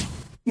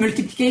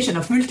multiplication,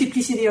 of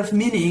multiplicity of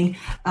meaning,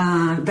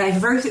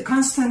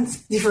 constant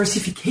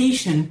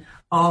diversification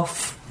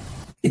of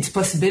its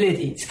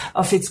possibilities,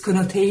 of its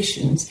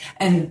connotations,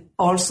 and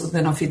also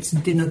then of its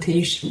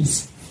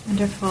denotations.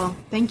 Wonderful.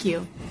 Thank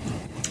you.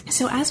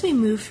 So as we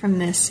move from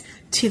this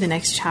to the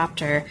next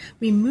chapter,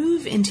 we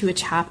move into a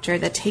chapter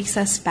that takes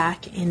us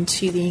back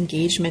into the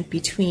engagement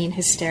between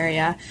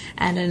hysteria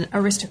and an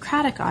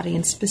aristocratic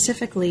audience,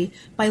 specifically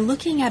by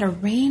looking at a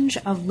range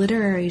of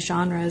literary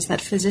genres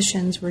that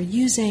physicians were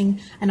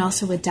using and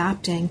also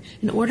adapting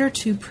in order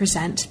to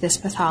present this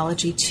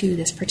pathology to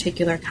this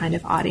particular kind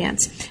of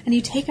audience. And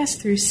you take us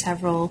through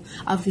several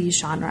of these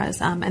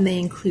genres, and they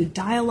include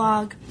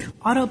dialogue,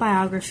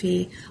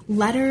 autobiography,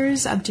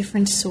 letters of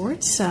different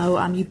sorts.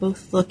 So you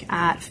both look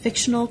at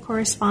fictional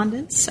correspondence,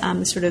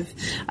 sort of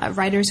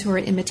writers who are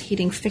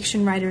imitating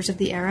fiction writers of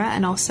the era,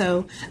 and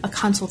also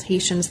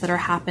consultations that are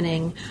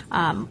happening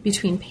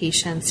between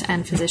patients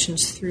and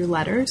physicians through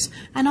letters,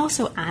 and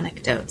also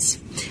anecdotes.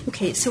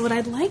 Okay, so what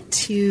I'd like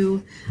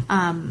to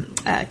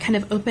kind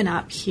of open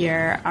up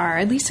here are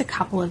at least a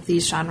couple of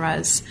these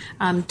genres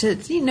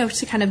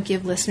to kind of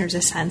give listeners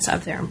a sense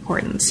of their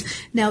importance.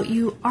 Now,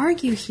 you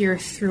argue here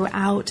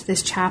throughout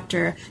this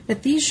chapter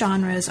that these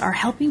genres are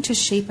helping to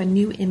shape a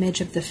new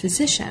image of the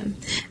physician.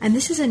 And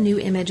this is a new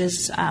image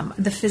as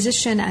the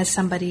physician as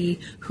somebody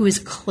who is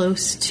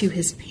close to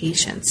his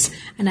patients.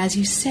 And as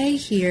you say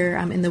here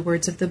in the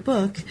words of the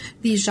book,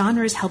 these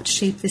genres helped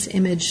shape this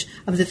image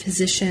of the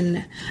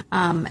physician,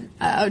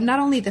 not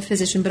only the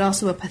physician, but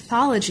also a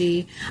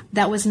pathology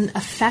that was an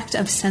effect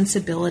of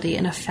sensibility,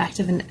 an effect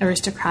of an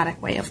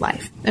aristocratic way of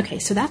life. Okay,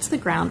 so that's the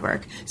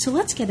groundwork. So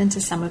let's get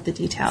into some of the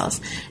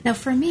details. Now,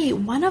 for me,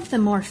 one of the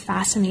more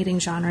fascinating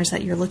genres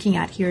that you're looking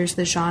at here is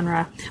the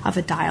genre of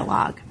a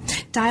dialogue.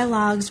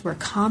 Dialogues were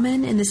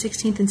common in the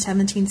 16th and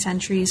 17th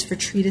centuries for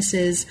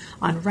treatises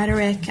on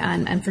rhetoric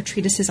and for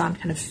treatises on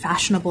kind of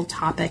fashionable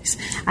topics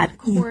at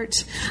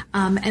court.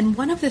 And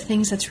one of the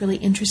things that's really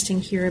interesting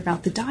here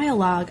about the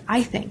dialogue,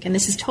 I think, and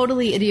this is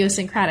totally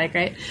idiosyncratic,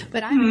 right?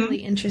 But I'm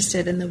really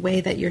interested in the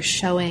way that you're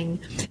showing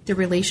the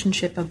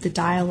relationship of the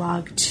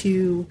dialogue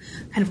to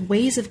kind of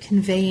ways of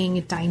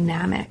conveying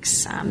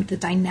dynamics, the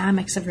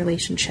dynamics of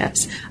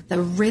relationships,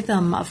 the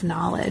rhythm of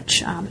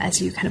knowledge,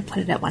 as you kind of put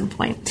it at one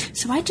point.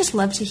 So I'd just love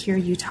love to hear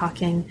you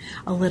talking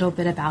a little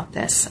bit about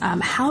this.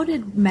 How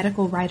did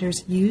medical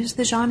writers use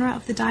the genre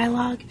of the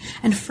dialogue?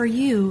 And for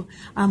you,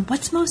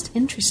 what's most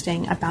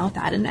interesting about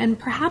that? And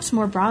perhaps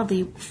more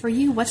broadly, for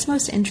you, what's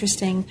most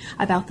interesting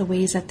about the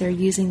ways that they're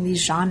using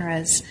these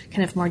genres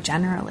kind of more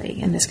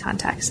generally in this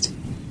context?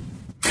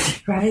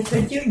 Right.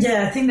 Thank you.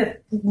 Yeah, I think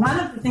that one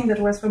of the things that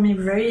was for me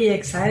very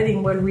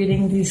exciting while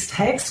reading this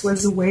text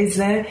was the way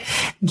they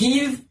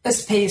give a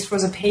space for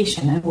the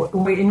patient and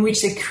in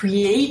which they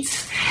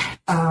create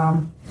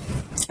a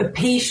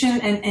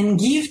patient and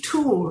give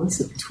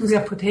tools to their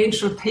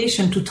potential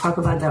patient to talk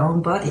about their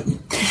own body.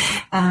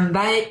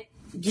 By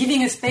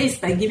giving a space,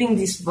 by giving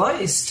this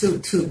voice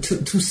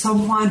to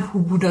someone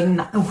who don't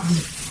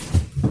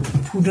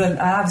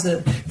have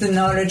the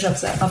knowledge of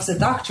the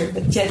doctor,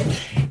 but yet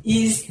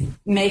is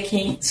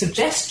making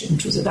suggestion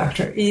to the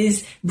doctor,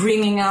 is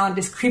bringing out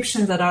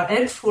descriptions that are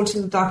helpful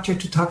to the doctor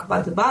to talk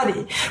about the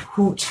body,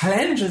 who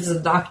challenges the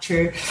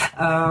doctor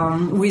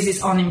with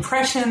his own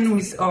impression,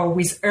 with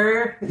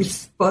her,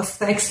 with both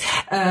sex,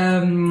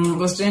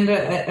 both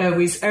gender,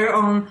 with her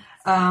own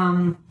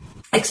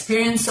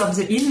experience of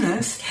the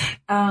illness.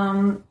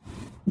 There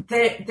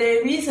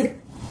is a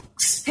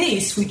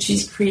space which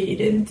is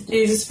created. There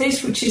is a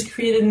space which is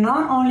created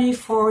not only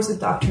for the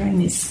doctor and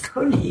his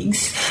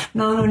colleagues,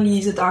 not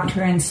only the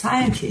doctor and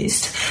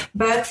scientist,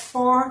 but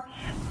for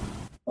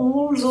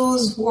all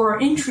those who are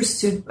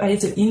interested by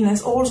the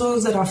illness, all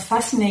those that are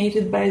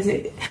fascinated by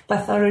the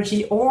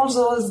pathology, all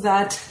those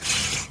that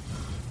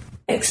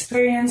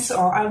experience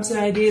or have the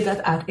idea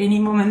that at any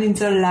moment in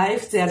their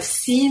life they have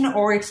seen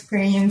or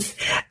experienced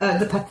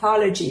the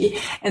pathology,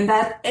 and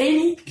that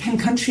any can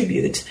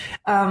contribute.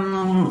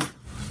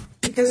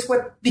 Because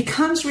what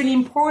becomes really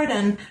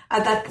important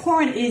at that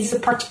point is the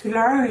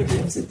particularity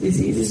of the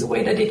disease, is the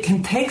way that it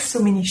can take so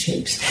many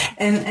shapes.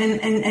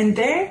 And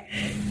there,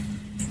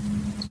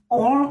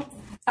 all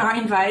are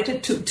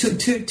invited to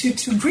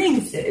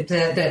bring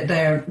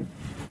their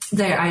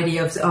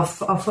idea of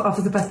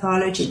the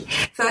pathology.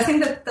 So I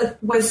think that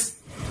was,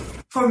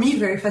 for me,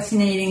 very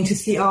fascinating to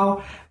see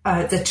how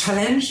the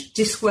challenge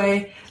this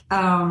way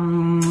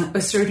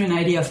a certain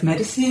idea of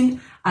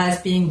medicine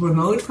as being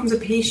remote from the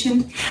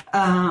patient,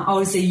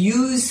 how they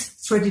use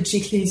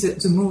strategically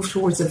the move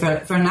towards the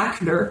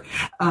vernacular,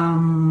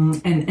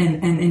 and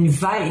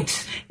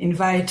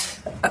invite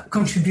a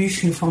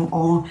contribution from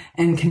all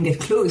and can get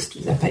close to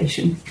the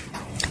patient.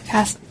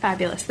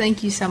 Fabulous.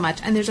 Thank you so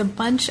much. And there's a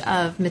bunch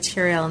of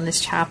material in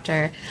this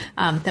chapter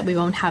that we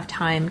won't have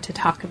time to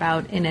talk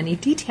about in any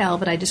detail,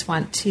 but I just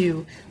want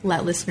to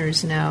let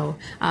listeners know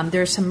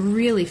there are some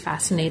really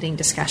fascinating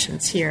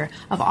discussions here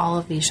of all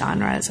of these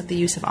genres, of the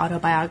use of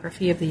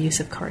autobiography, of the use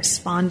of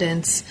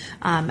correspondence,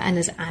 and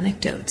as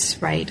anecdotes,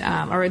 right?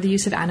 Or the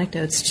use of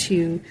anecdotes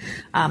to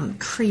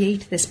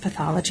create this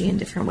pathology in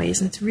different ways.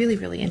 And it's really,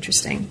 really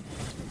interesting.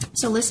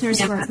 So listeners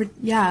who are, I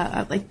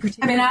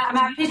mean, I'm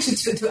happy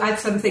to add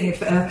something if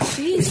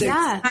please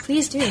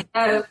do.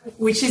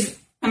 Which is,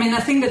 I mean, I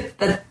think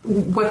that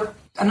what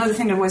another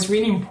thing that was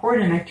really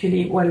important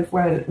actually while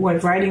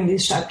writing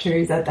this chapter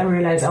is that I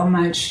realized how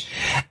much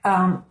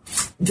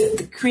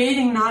the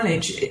creating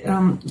knowledge,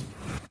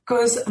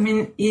 because I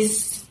mean,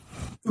 is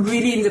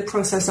really in the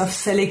process of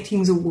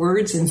selecting the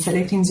words and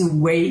selecting the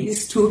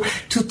ways to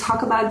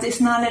talk about this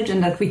knowledge,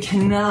 and that we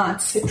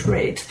cannot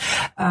separate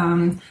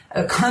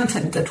a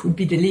content that would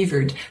be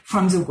delivered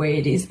from the way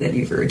it is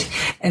delivered.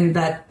 And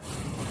that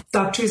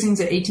doctors in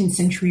the 18th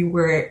century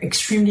were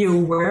extremely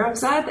aware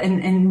of that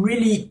and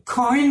really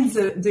coined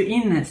the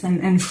illness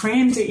and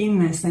framed the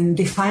illness and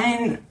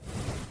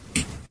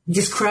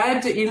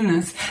describe the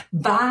illness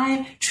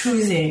by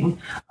choosing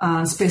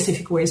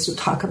specific ways to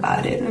talk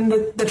about it, and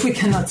that we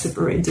cannot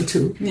separate the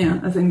two. Yeah,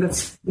 I think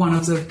that's one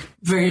of the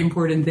very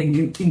important things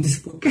in this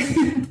book.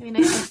 I mean,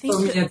 I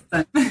think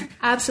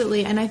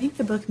absolutely, and I think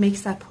the book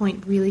makes that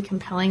point really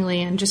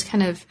compellingly. And just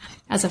kind of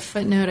as a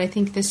footnote, I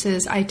think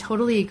I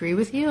totally agree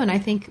with you, and I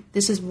think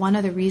this is one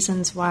of the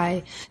reasons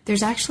why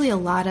there's actually a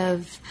lot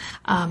of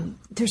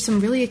there's some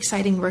really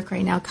exciting work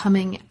right now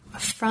coming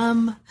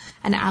from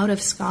and out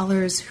of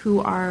scholars who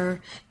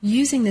are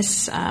using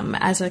this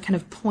as a kind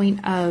of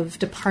point of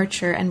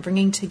departure and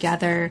bringing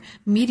together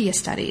media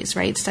studies,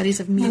 right? Studies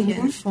of media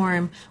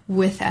inform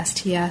with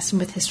STS and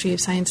with history of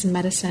science and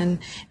medicine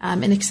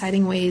in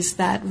exciting ways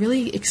that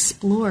really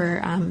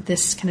explore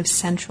this kind of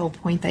central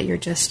point that you're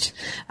just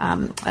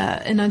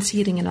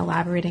enunciating and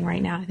elaborating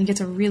right now. I think it's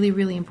a really,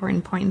 really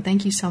important point, and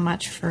thank you so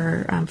much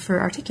for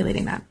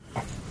articulating that.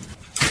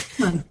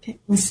 Okay.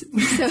 So,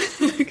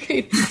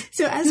 great.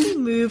 So as we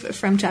move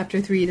from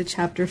chapter 3 to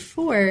chapter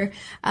 4,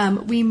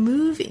 we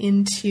move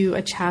into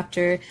a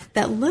chapter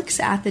that looks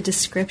at the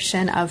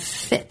description of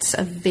fits,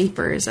 of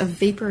vapors, of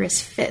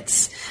vaporous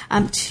fits,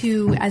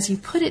 to, as you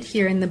put it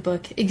here in the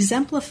book,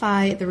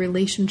 exemplify the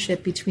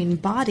relationship between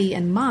body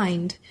and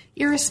mind,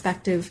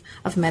 irrespective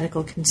of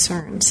medical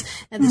concerns.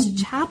 Now, this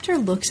chapter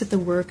looks at the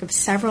work of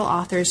several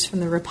authors from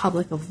the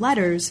Republic of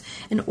Letters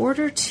in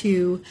order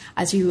to,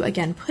 as you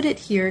again put it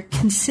here,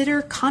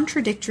 consider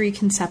contradictory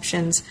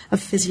conceptions of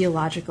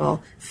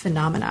physiological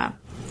phenomena.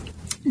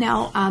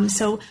 Now,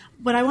 so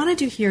what I want to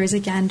do here is,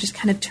 again, just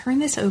kind of turn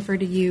this over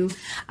to you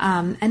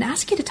and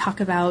ask you to talk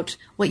about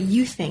what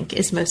you think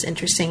is most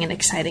interesting and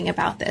exciting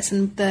about this.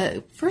 And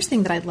the first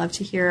thing that I'd love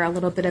to hear a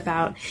little bit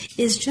about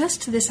is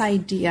just this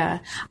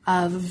idea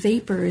of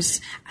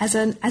vapors as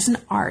an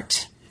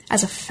art,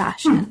 as a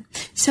fashion.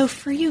 So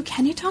for you,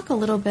 can you talk a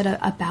little bit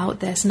about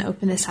this and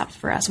open this up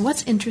for us?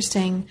 What's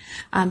interesting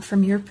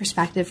from your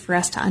perspective for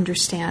us to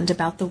understand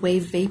about the way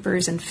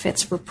vapors and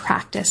fits were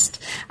practiced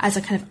as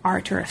a kind of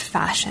art or a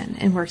fashion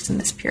in works in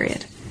this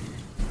period?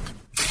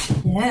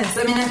 Yes,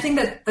 I mean, I think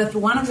that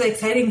one of the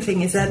exciting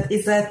things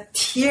is that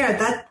here at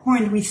that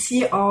point we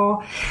see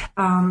all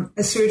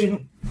a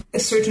certain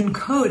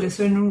code, a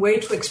certain way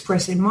to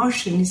express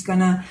emotion is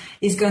gonna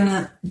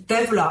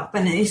develop,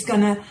 and it's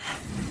gonna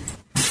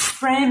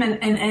frame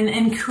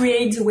and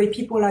create the way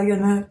people are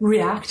gonna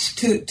react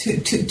to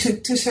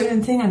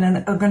certain things, and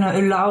then are gonna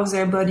allow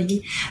their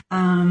body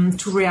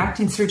to react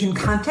in certain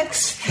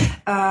contexts,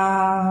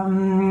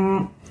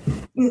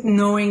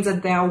 knowing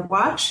that they are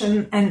watched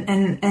and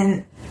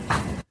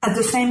at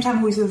the same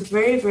time with a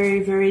very,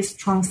 very, very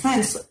strong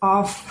sense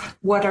of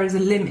what are the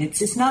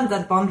limits. It's not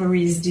that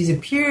boundaries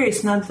disappear.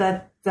 It's not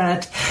that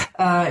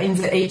in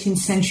the 18th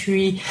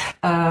century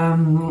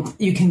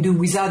you can do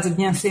without the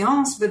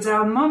bienséance, but there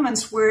are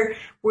moments where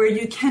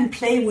you can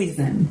play with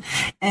them,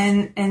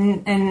 and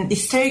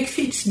hysteric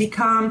fits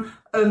become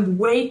a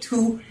way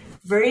to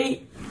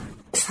very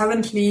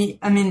silently,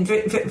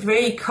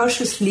 very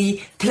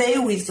cautiously play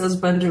with those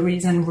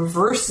boundaries and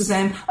reverse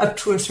them up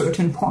to a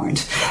certain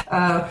point,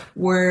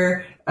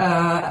 where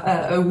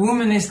a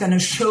woman is going to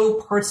show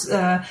parts, is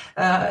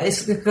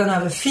going to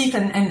have a feet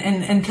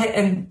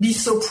and be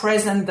so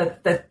present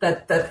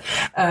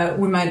that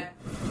we might,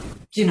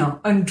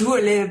 undo a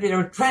little bit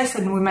of dress,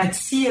 and we might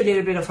see a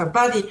little bit of her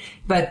body,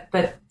 but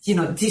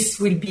this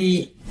will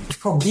be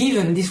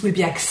forgiven, this will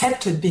be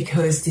accepted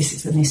because this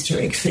is an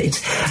hysteric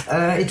fit.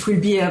 It will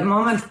be a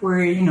moment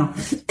where,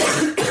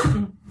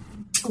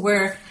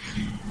 where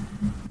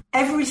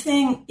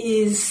everything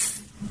is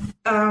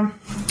at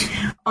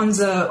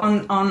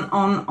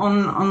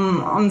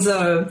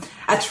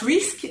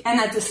risk, and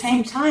at the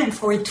same time,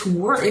 for it to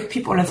work,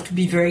 people have to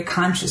be very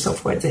conscious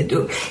of what they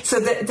do. So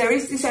there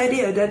is this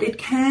idea that it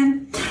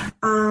can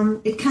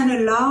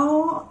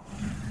allow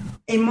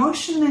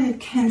emotion, and it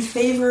can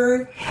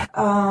favor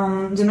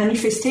the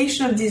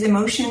manifestation of these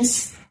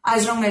emotions,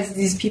 as long as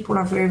these people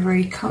are very,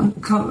 very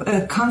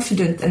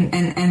confident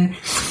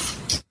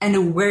and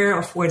aware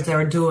of what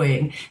they're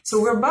doing.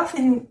 So we're both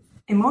in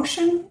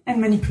emotion and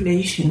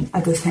manipulation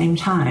at the same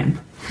time.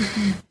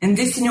 Mm-hmm. And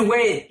this, in a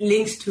way,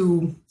 links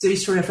to the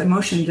history of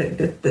emotion that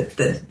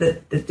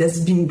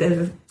has been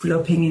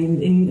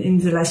developing in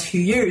the last few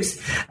years.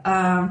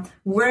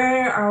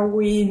 Where are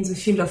we in the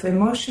field of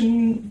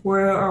emotion?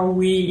 Where are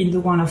we in the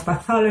one of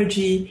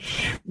pathology?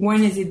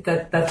 When is it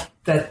that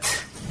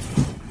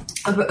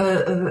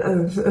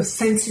a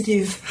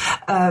sensitive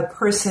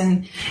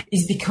person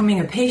is becoming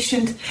a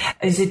patient?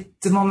 Is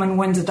it the moment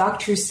when the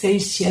doctor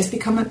says she has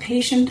become a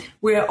patient?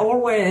 We're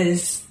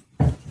always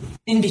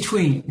in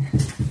between.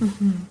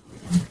 Mm-hmm.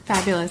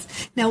 Fabulous.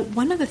 Now,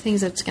 one of the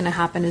things that's going to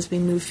happen as we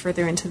move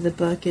further into the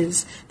book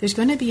is there's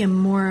going to be a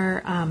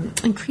more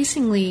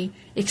increasingly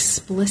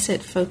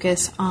explicit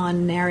focus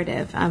on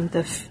narrative,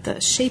 the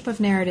shape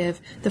of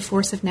narrative, the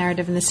force of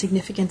narrative, and the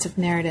significance of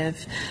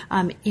narrative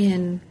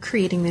in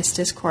creating this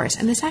discourse.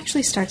 And this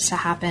actually starts to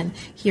happen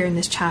here in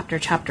this chapter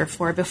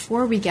 4,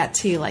 before we get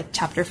to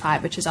chapter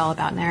 5, which is all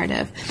about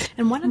narrative.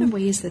 And one of the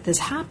ways that this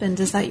happens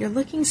is that you're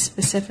looking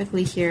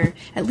specifically here,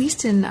 at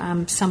least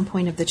in some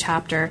point of the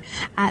chapter,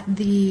 at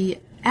the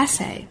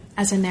essay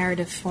as a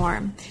narrative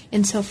form,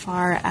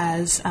 insofar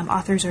as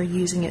authors are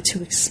using it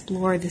to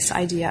explore this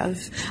idea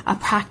of a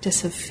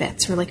practice of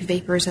fits, or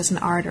vapors as an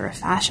art or a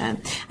fashion.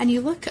 And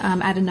you look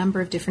at a number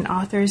of different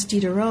authors.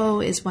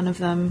 Diderot is one of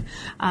them.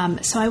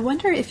 So I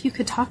wonder if you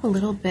could talk a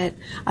little bit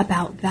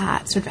about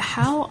that, sort of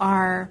how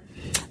are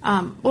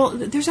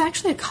there's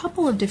actually a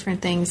couple of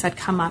different things that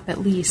come up,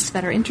 at least,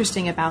 that are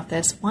interesting about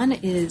this. One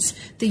is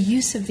the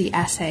use of the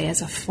essay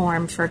as a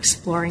form for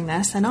exploring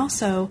this, and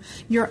also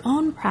your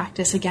own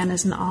practice, again,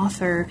 as an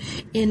author,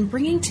 in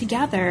bringing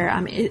together,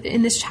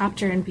 in this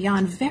chapter and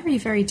beyond, very,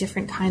 very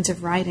different kinds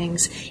of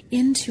writings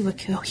into a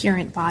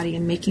coherent body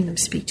and making them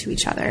speak to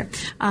each other.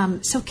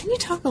 So can you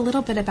talk a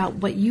little bit about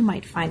what you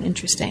might find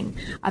interesting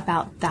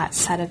about that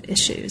set of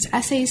issues,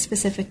 essays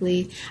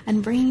specifically,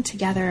 and bringing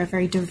together a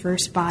very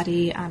diverse body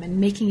and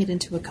making it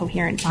into a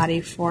coherent body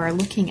for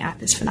looking at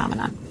this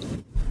phenomenon?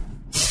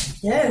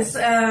 Yes,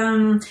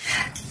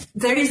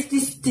 there is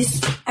this.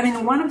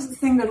 One of the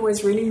things that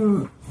was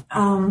really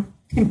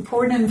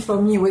important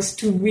for me was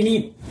to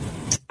really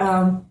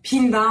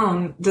pin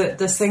down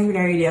the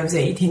singularity of the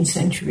 18th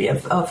century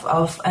and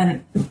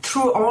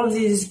through all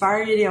this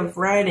variety of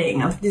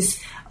writing, of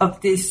this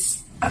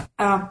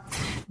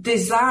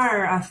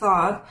desire, I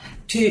thought,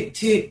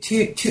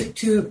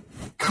 to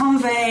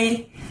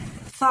convey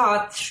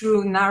thought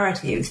through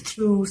narrative,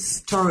 through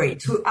story,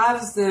 to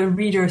have the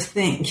reader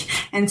think.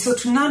 And so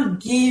to not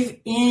give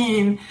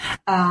him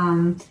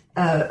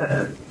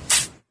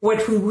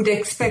what we would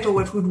expect, or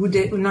what we would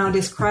now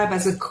describe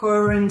as a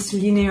coherent,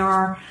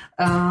 linear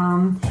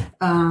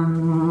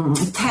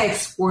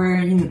text,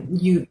 where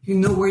you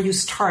know where you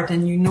start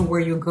and you know where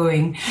you're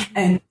going,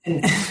 and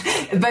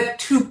but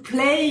to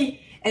play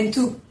and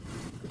to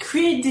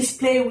create this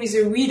play with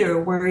a reader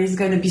where he's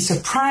going to be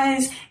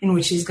surprised, in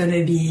which he's going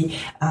to be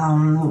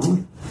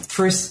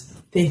first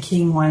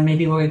thinking, well,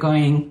 maybe we're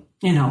going,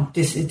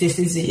 this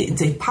is the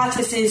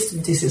hypothesis,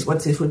 this is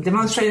what this would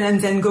demonstrate,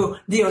 and then go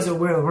the other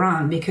way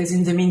around, because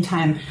in the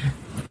meantime,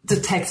 the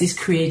text is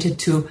created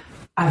to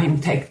have him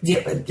take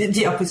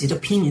the opposite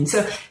opinion.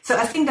 So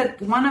I think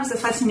that one of the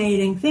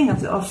fascinating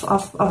things of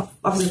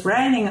the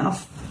writing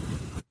of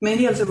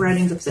many of the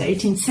writings of the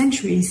 18th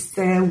century is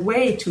their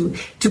way to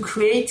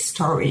create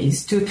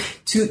stories, to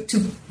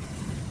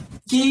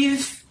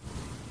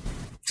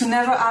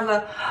never have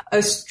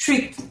a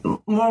strict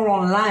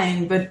moral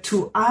line, but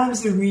to have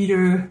the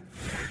reader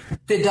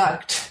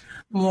deduct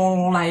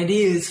moral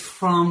ideas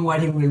from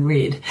what he will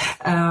read,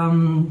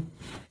 and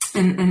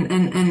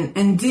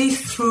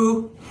this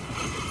through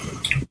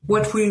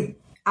what we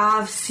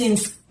have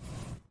since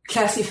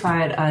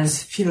classified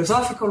as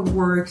philosophical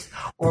works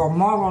or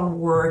moral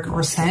work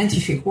or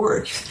scientific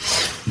works.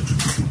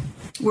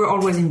 We're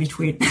always in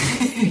between.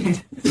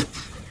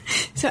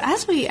 So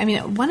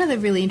one of the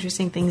really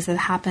interesting things that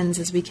happens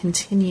as we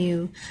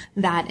continue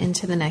that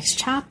into the next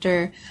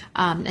chapter,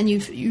 and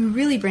you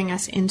really bring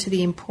us into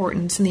the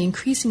importance and the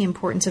increasing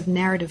importance of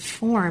narrative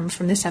form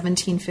from the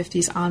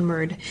 1750s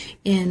onward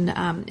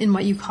in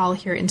what you call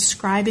here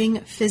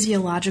inscribing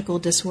physiological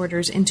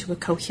disorders into a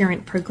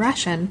coherent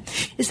progression,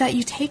 is that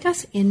you take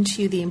us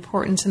into the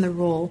importance and the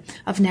role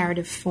of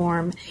narrative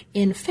form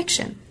in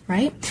fiction.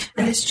 Right?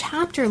 And this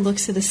chapter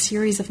looks at a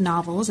series of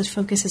novels. It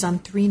focuses on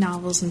 3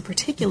 novels in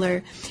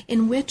particular,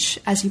 in which,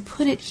 as you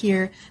put it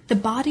here, the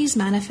body's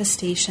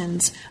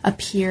manifestations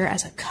appear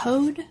as a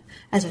code,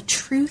 as a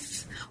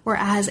truth, or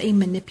as a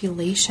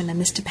manipulation, and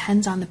this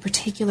depends on the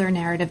particular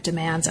narrative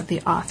demands of the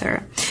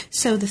author.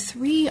 So the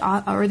three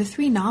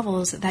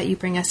novels that you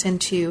bring us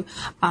into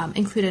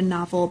include a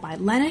novel by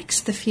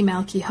Lennox, The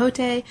Female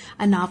Quixote,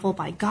 a novel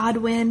by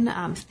Godwin,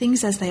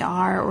 Things as They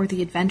Are, or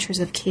The Adventures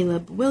of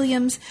Caleb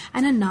Williams,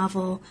 and a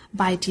novel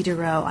by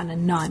Diderot on a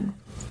nun.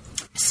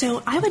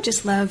 So I would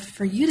just love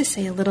for you to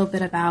say a little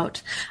bit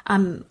about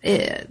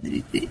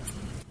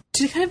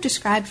to kind of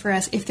describe for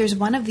us if there's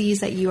one of these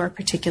that you are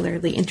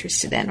particularly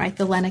interested in, right?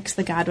 The Lennox,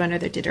 the Godwin, or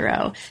the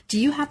Diderot. Do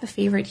you have a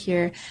favorite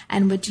here?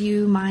 And would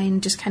you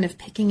mind just kind of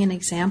picking an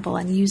example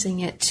and using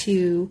it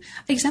to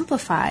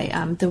exemplify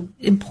the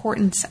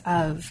importance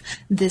of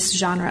this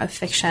genre of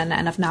fiction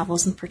and of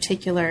novels in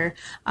particular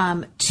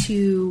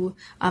to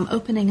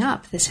opening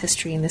up this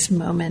history and this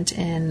moment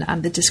in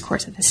the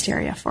discourse of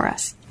hysteria for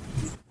us?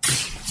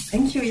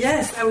 Thank you.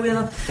 Yes, I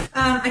will.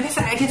 I guess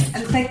I'll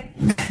take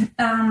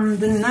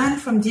the nun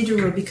from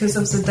Diderot because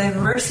of the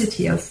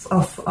diversity of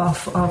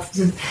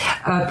the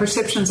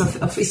perceptions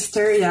of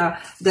hysteria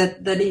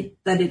that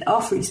it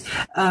offers.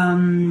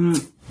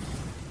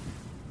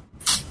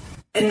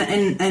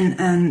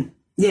 And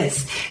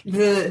yes,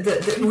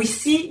 we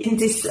see in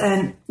this,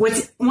 and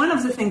what's one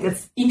of the things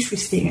that's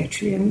interesting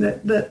actually, and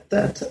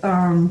that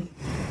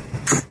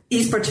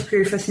is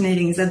particularly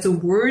fascinating, is that the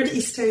word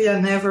hysteria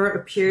never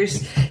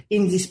appears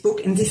in this book,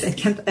 and this I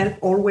can't help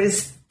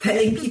always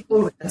telling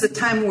people at the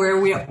time where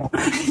we are,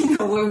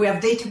 where we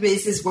have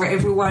databases where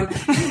everyone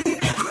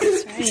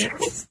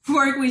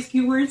work with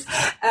keywords,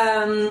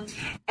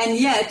 and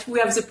yet we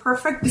have the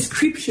perfect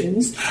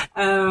descriptions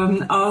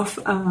of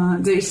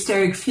the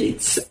hysteric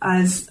fits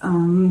as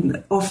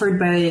offered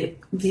by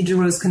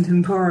Diderot's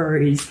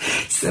contemporaries.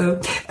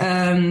 So,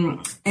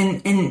 and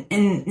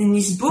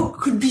his book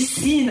could be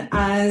seen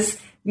as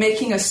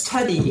making a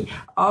study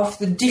of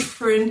the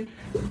different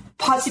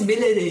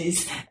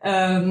possibilities,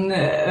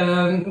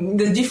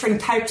 the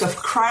different types of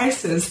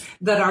crises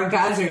that are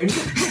gathered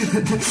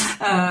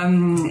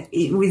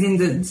within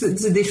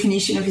the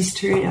definition of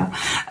hysteria.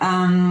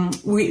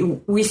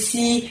 We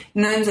see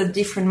nuns at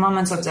different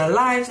moments of their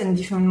lives and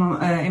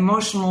different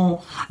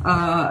emotional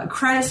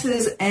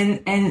crises,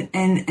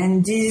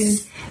 and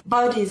these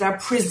bodies are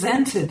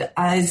presented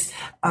as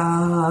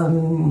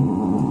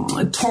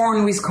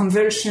torn with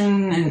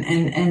convulsion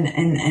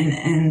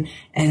and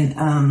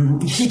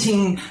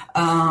hitting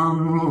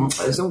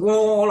the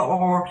wall,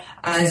 or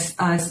as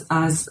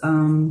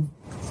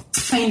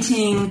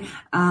fainting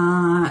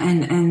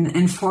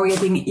and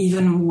forgetting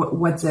even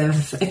what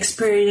they've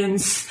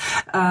experienced,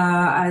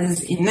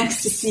 as in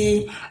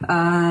ecstasy,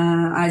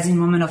 as in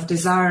moment of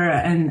desire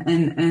and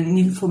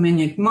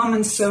nymphomaniac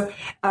moments. So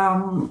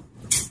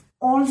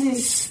all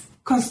these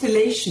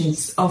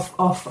constellations of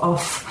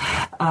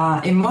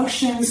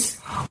emotions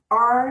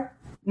are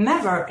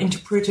never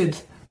interpreted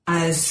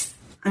as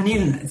an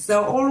illness. They're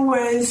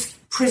always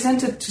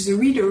presented to the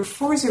reader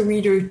for the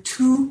reader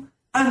to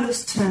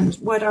understand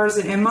what are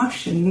the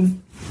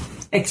emotions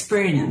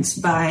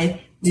experienced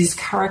by these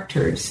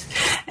characters.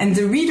 And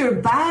the reader,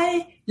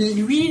 by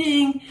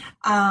reading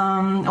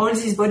all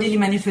these bodily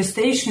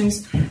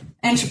manifestations,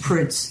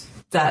 interprets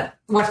that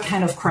what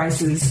kind of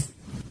crisis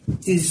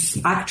these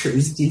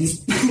actors,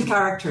 these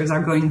characters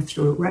are going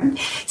through, right?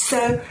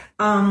 So,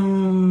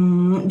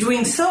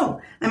 doing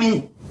so, I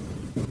mean,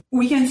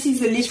 we can see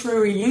the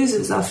literary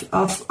uses of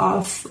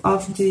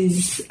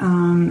these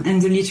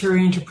and the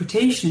literary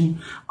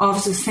interpretation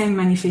of the same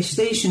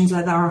manifestations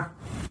that are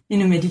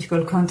in a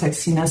medical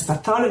context seen as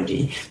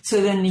pathology.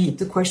 Suddenly,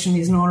 the question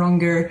is no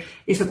longer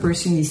if a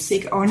person is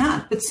sick or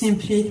not, but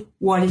simply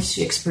what is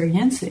she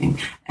experiencing,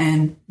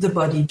 and the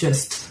body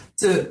just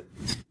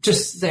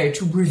there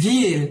to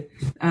reveal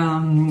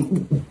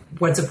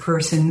what the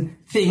person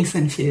thinks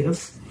and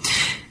feels.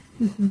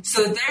 Mm-hmm.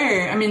 So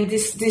there, I mean,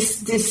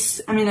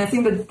 this. I mean, I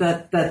think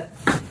that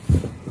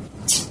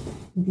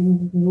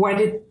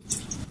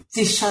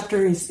this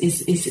chapter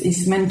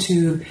is meant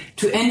to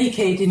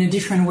indicate in a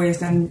different ways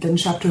than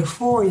chapter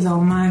 4 is how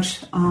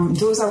much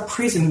those are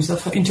prisms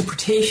of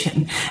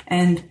interpretation,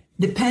 and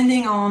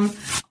depending on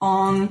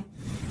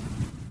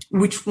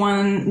which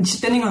one,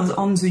 depending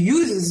on the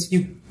uses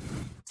you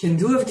can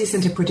do of this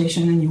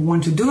interpretation and you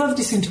want to do of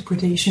this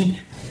interpretation,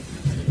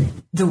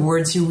 the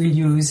words you will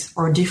use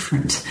are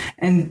different,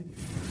 and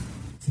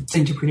the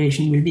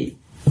interpretation will be.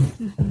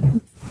 Mm-hmm.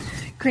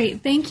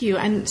 Great, thank you.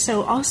 And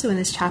so also in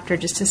this chapter,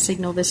 just to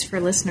signal this for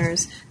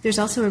listeners, there's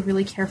also a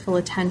really careful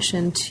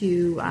attention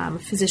to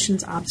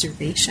physicians'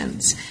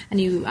 observations.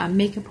 And you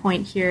make a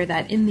point here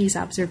that in these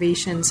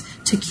observations,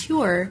 to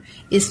cure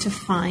is to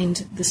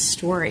find the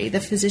story. The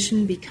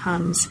physician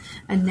becomes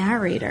a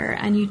narrator,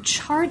 and you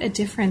chart a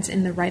difference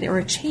in the writing, or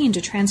a change,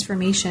 a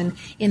transformation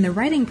in the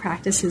writing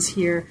practices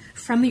here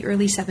from the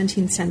early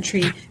 17th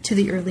century to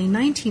the early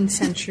 19th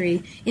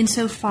century,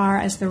 insofar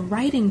as the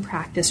writing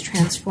practice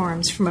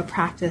transforms from a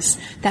practice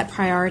that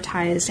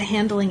prioritized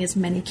handling as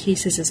many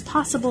cases as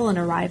possible and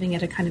arriving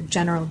at a kind of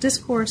general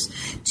discourse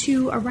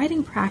to a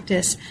writing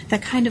practice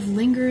that kind of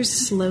lingers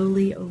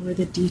slowly over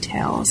the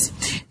details.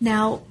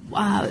 Now,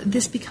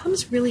 this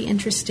becomes really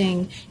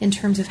interesting in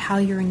terms of how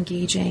you're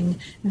engaging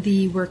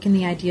the work and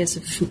the ideas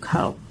of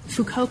Foucault.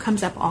 Foucault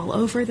comes up all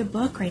over the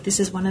book, right? This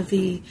is one of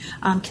the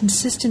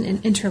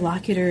consistent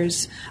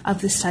interlocutors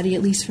of the study,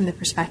 at least from the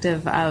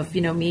perspective of,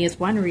 me as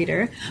one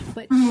reader.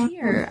 But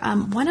here,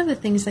 one of the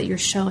things that you're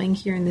showing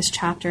here in this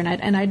chapter,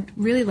 and I'd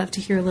really love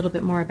to hear a little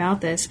bit more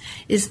about this,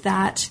 is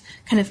that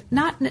kind of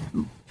not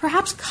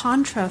perhaps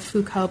contra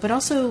Foucault, but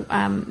also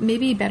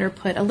maybe better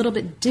put, a little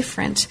bit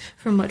different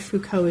from what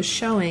Foucault is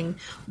showing.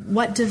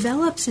 What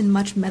develops in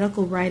much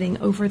medical writing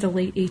over the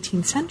late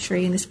 18th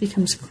century, and this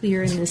becomes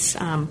clear in this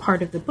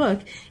part of the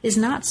book, is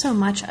not so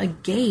much a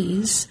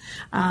gaze,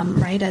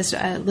 right, as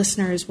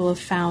listeners will have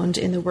found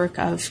in the work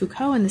of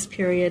Foucault in this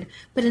period,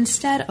 but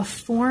instead a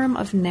form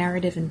of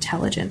narrative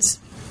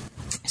intelligence.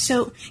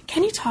 So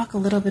can you talk a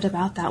little bit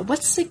about that?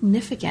 What's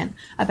significant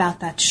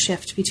about that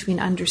shift between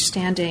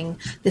understanding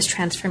this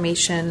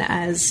transformation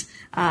as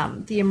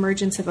the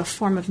emergence of a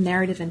form of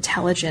narrative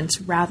intelligence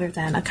rather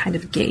than a kind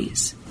of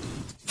gaze?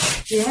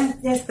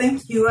 Yes,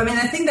 thank you. I mean,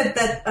 I think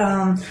that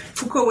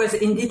Foucault was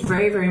indeed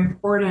very, very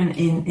important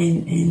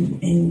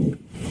in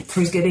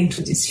first getting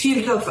to this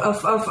field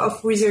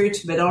of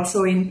research, but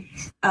also in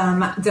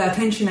the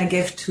attention I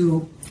gave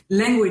to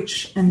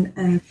language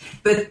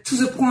but to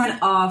the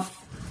point of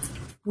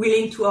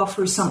willing to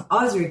offer some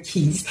other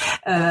keys.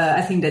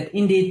 I think that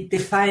indeed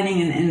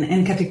defining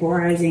and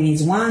categorizing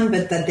is one,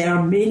 but that there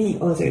are many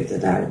others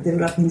that are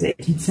developed in the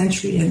 18th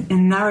century,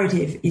 and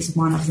narrative is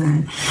one of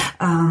them.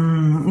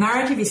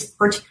 Narrative is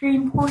particularly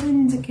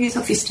important in the case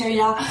of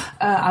hysteria.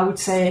 I would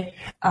say,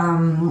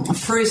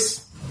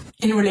 first,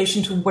 in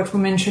relation to what we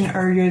mentioned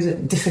earlier, the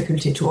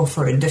difficulty to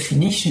offer a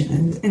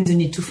definition and the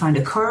need to find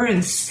a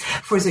coherence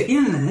for the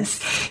illness.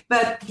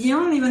 But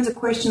beyond even the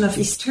question of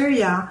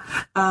hysteria,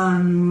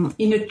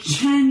 in a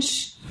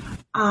change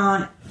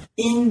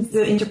in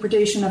the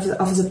interpretation of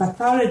the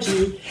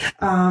pathology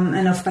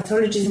and of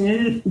pathology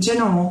in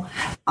general,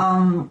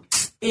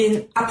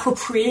 in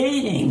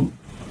appropriating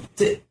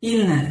the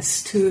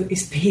illness to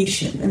his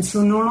patient, and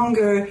so no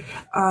longer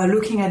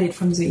looking at it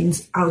from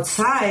the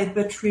outside,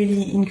 but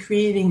really in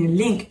creating a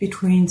link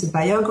between the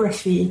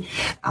biography,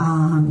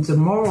 the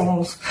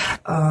morals,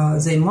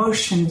 the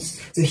emotions,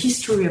 the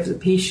history of the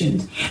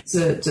patient,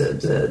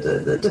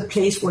 the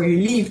place where he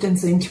lived and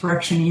the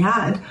interaction he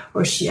had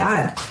or she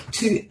had,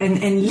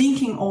 and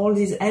linking all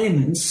these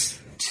elements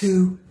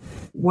to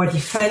what he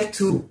felt,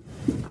 to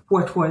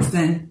what was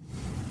then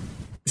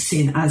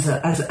seen as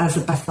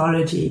a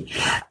pathology.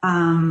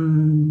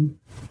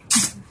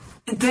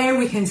 There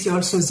we can see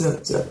also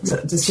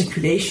the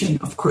circulation,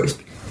 of course,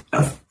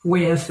 of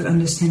way of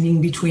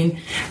understanding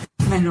between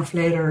men of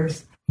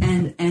letters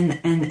and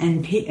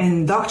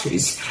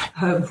doctors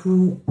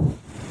who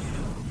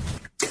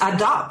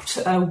adopt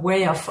a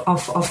way of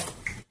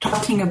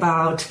talking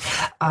about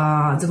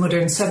the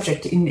modern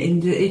subject in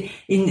the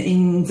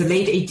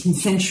late 18th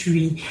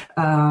century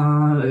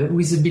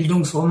with the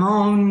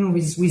Bildungsroman,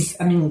 with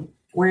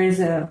where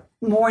the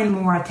more and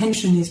more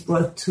attention is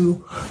brought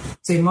to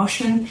the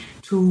emotion,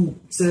 to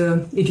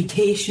the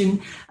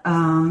education,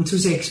 to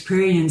the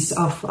experience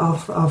of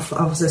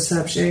the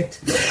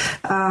subject.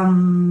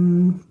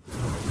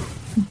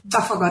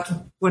 I forgot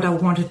what I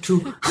wanted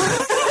to.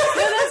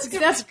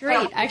 That's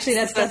great. Actually,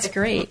 that's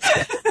great.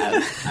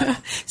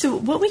 So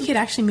what we could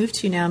actually move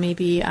to now,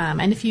 maybe,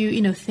 and if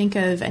you think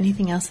of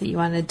anything else that you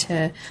wanted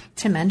to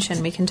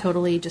mention, we can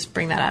totally just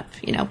bring that up,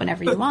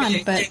 whenever you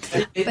want.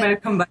 But it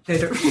might come back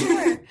later.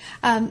 Sure.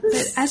 But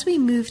as we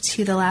move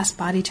to the last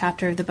body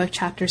chapter of the book,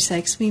 chapter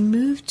 6, we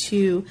move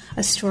to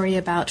a story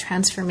about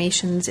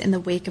transformations in the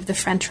wake of the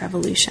French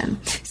Revolution.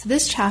 So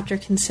this chapter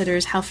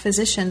considers how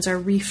physicians are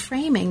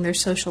reframing their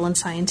social and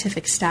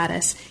scientific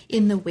status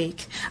in the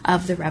wake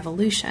of the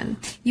revolution.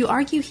 You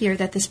argue here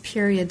that this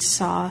period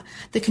saw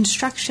the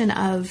construction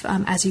of,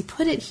 as you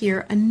put it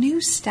here, a new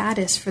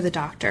status for the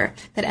doctor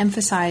that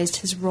emphasized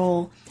his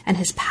role and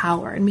his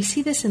power. And we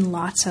see this in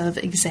lots of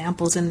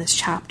examples in this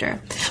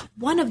chapter.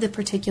 One of the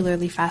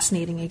particularly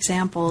fascinating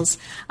examples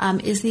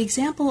is the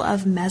example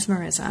of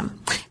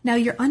mesmerism. Now,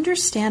 your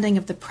understanding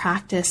of the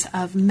practice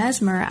of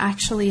mesmer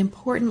actually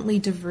importantly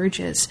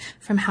diverges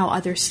from how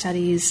other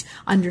studies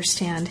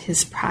understand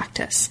his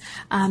practice.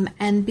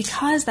 And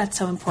because that's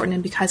so important,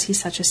 and because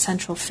he's such a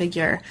central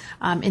figure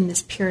in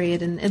this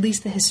period, and at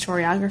least the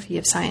historiography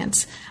of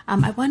science,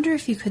 I wonder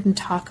if you couldn't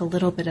talk a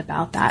little bit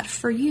about that.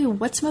 For you,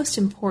 what's most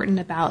important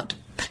about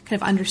kind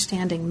of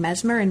understanding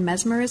mesmer and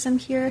mesmerism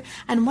here,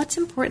 and what's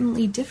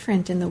importantly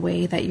different in the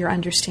way that you're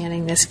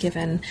understanding this,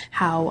 given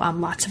how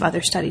lots of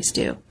other studies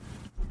do?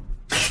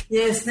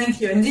 Yes,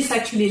 thank you. And this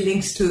actually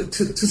links to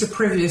the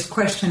previous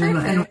question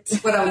and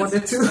what I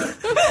wanted to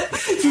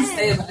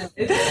say about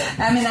it.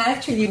 I mean, I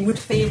actually would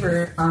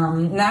favor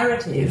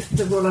narrative,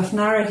 the role of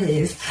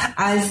narrative,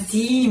 as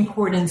the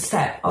important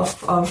step of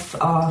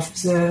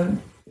the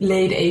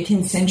late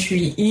 18th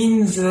century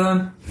in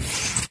the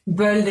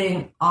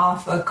building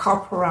of a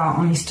corpora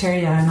on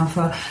hysteria and of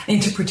an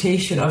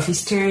interpretation of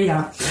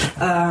hysteria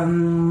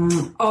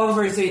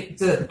over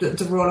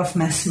the role of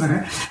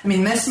Mesmer. I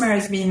mean, Mesmer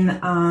has been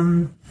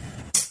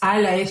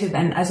highlighted,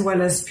 and as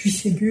well as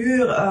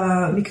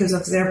Puységur, because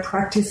of their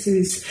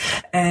practices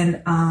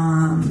and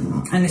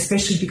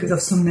especially because of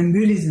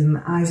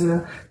somnambulism as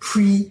a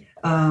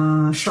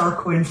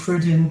Charcot and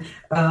Freudian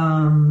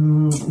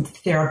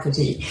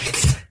therapy.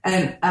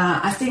 And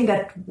I think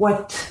that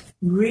what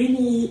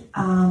really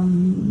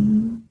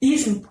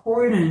is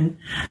important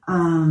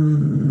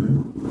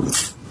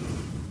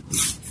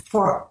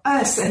for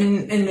us,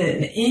 and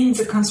in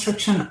the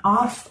construction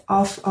of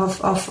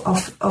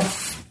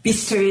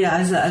hysteria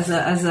as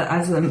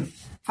a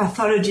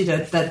pathology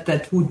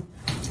that would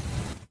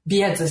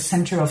be at the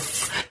center of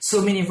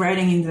so many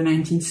writing in the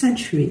 19th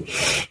century,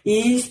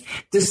 is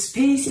the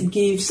space it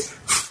gives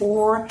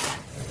for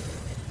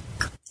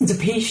the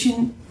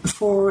patient,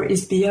 for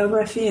his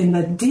biography, and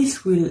that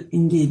this will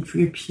indeed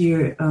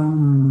reappear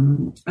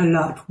a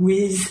lot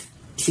with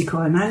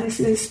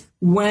psychoanalysis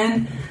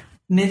when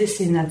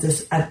medicine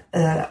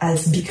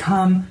has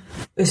become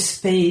a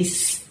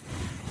space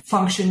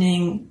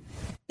functioning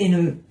in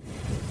a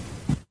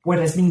what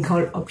has been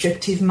called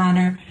objective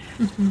manner,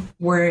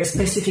 where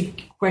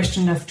specific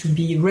questions have to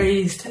be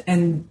raised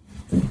and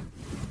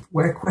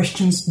where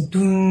questions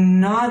do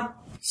not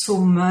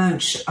so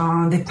much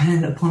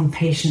depend upon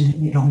patient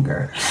any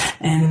longer,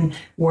 and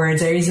where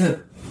there is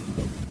the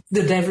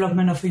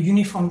development of a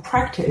uniform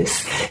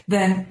practice,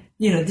 then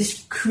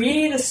this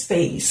create a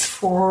space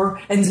for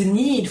and the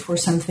need for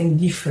something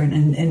different,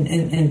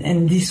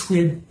 and this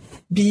will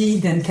be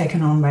then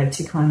taken on by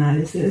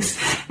psychoanalysis.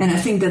 And I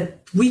think that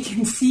we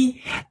can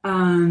see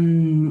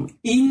in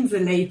the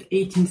late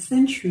 18th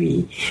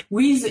century,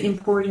 with the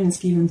importance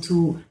given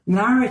to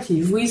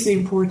narrative, with the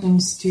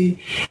importance to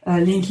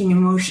linking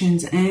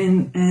emotions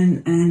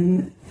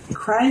and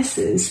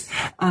crisis,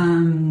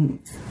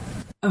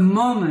 a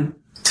moment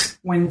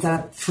when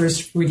that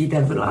first really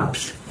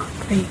developed.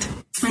 Great.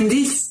 And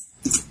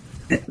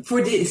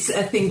for this,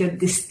 I think that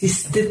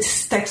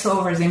this takes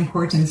over the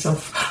importance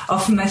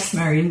of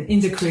Mesmer in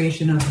the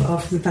creation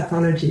of the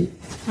pathology.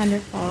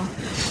 Wonderful.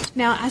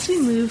 Now, as we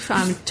move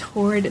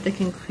toward the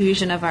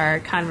conclusion of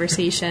our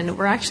conversation,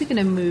 we're actually going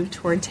to move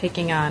toward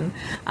taking on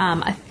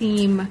a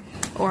theme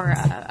or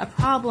a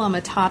problem,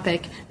 a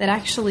topic that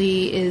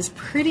actually is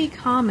pretty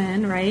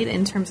common, right,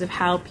 in terms of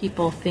how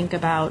people think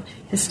about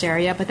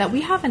hysteria, but that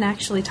we haven't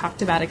actually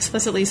talked about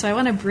explicitly. So I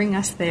want to bring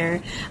us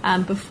there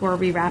before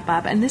we wrap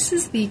up. And this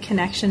is the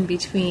connection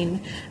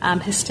between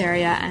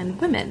hysteria and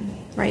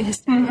women, right?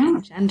 Hysteria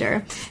and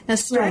gender. Now,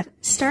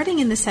 starting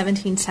in the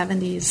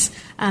 1770s,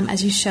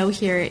 as you show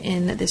here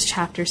in this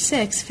chapter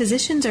 6,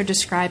 physicians are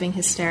describing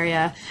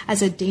hysteria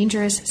as a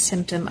dangerous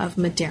symptom of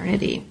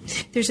modernity.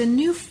 There's a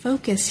new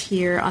focus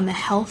here on the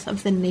health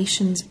of the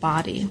nation's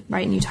body,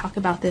 right? And you talk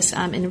about this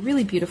in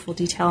really beautiful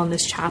detail in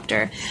this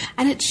chapter.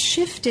 And it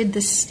shifted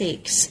the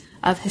stakes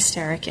of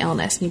hysteric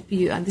illness.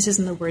 This is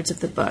in the words of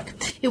the book.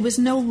 It was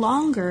no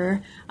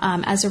longer,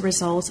 as a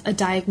result, a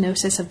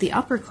diagnosis of the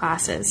upper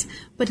classes,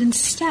 but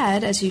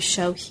instead, as you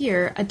show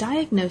here, a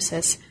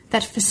diagnosis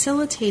that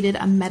facilitated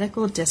a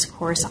medical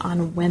discourse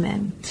on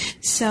women.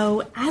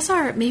 So as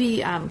our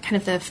maybe kind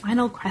of the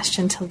final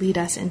question to lead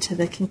us into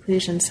the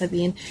conclusion,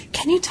 Sabine,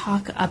 can you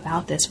talk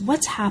about this?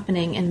 What's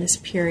happening in this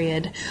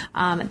period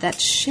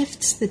that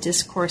shifts the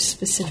discourse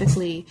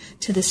specifically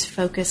to this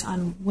focus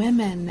on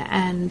women,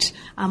 and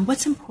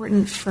what's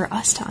important for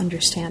us to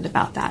understand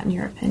about that, in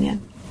your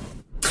opinion?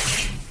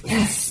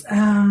 Yes,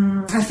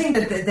 I think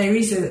that there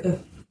is a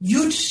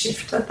huge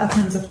shift that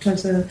happens after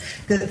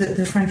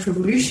the French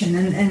Revolution,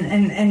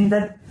 and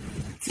that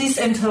this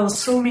entails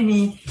so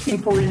many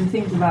important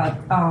things about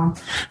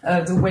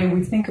the way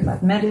we think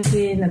about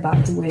medicine,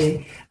 about the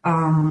way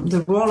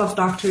the role of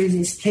doctors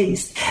is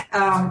placed.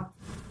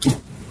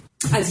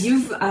 As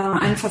you've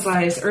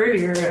emphasized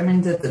earlier, I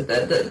mean,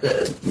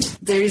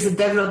 there is a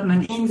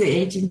development in the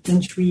 18th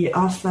century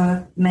of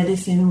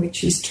medicine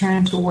which is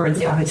turned towards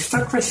the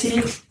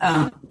aristocracy,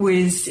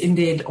 with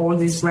indeed all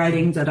these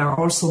writings that are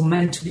also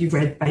meant to be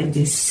read by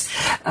this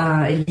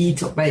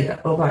elite or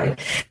by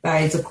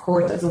the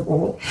court as a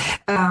whole.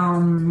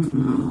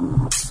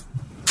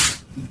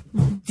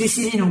 This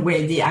is, in a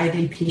way, the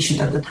ideal patient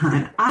at the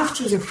time.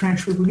 After the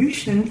French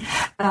Revolution,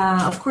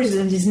 of course,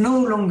 there is no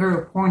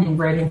longer a point in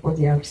writing for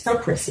the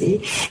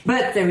aristocracy,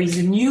 but there is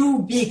a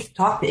new big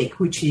topic,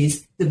 which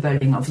is the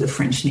building of the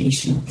French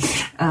nation.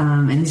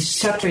 And this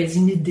chapter is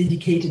indeed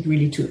dedicated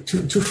really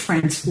to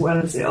France,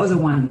 while the other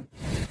one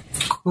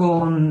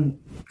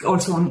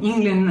also on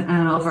England,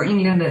 over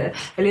England a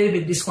little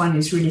bit. This one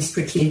is really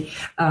strictly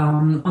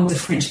on the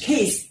French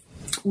case.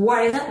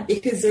 Why that?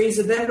 Because there is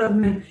a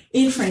development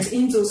in France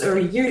in those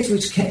early years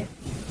which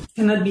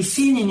cannot be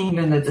seen in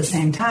England at the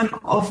same time,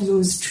 of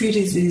those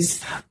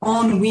treatises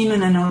on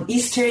women and on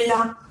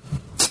hysteria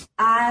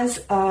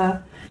as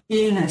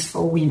illness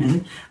for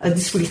women.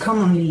 This will come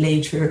only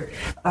later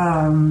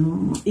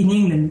in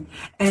England.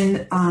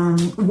 And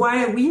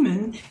why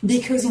women?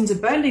 Because in the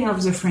building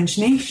of the French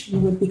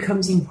nation, what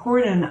becomes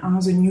important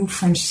are the new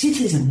French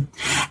citizens.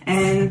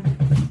 And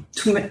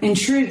to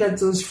ensure that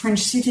those French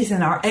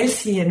citizens are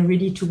healthy and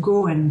ready to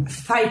go and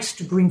fight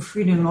to bring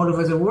freedom all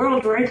over the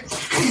world, right?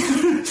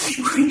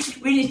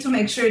 we need to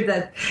make sure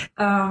that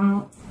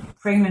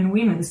pregnant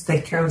women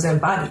take care of their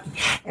body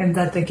and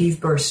that they give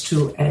birth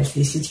to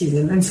healthy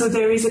citizens. And so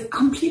there is a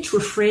complete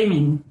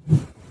reframing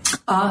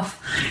of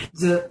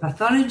the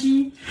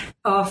pathology,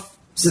 of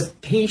the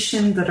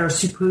patient that are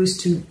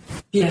supposed to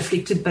be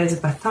afflicted by the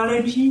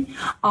pathology,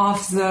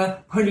 of the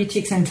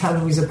politics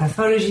entailed with the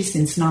pathology,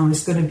 since now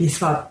it's going to be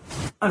thought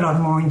a lot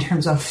more in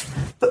terms of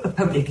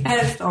public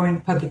health or in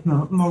public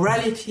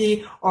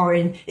morality or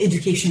in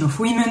education of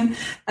women.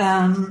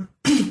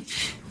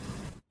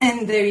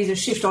 And there is a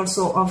shift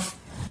also of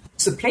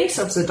the place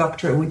of the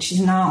doctor, which is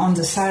now on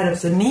the side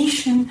of the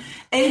nation,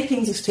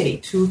 helping the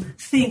state to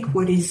think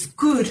what is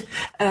good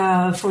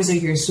for the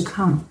years to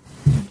come.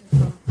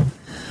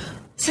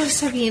 So,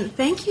 Sabine,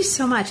 thank you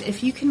so much.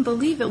 If you can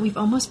believe it, we've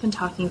almost been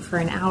talking for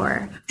an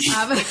hour.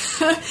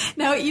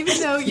 Now, even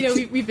though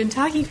we've been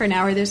talking for an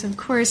hour, there's, of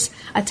course,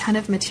 a ton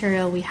of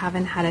material we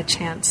haven't had a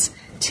chance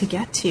to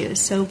get to.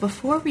 So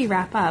before we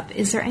wrap up,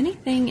 is there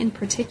anything in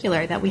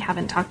particular that we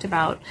haven't talked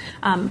about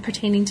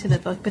pertaining to the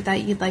book, but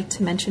that you'd like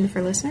to mention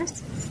for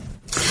listeners?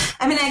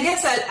 I mean, I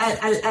guess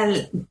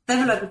I'll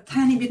develop a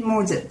tiny bit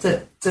more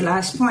the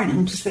last point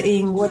into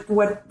saying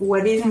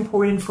what is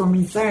important for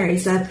me there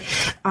is that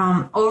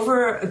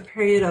over a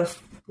period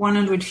of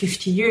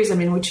 150 years, I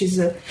mean, which is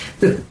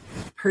the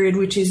period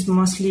which is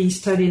mostly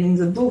studied in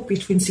the book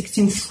between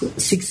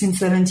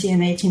 1670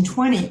 and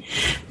 1820,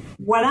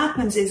 what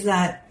happens is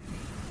that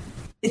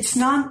it's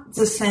not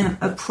the same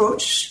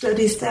approach that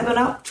is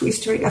developed to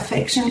hysteric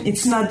affection.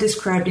 It's not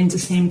described in the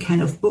same kind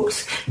of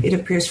books. It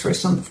appears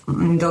first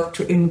in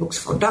books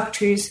for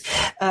doctors.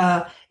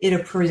 It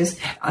appears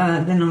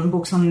then on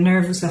books on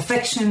nervous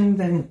affection,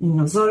 then in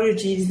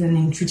nosologies, then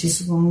in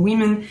treatises on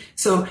women.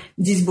 So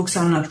these books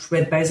are not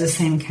read by the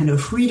same kind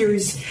of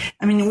readers.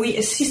 I mean, we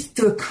assist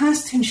to a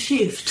constant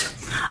shift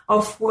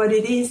of what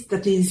it is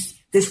that is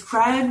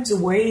described, the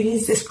way it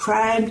is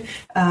described,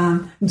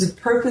 the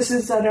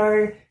purposes that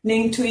are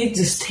linked to it,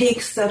 the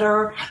stakes that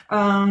are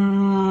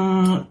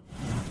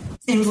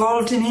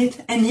involved in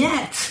it. And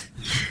yet,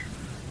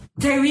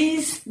 there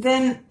is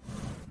then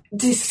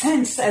this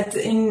sense that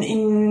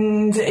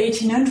in the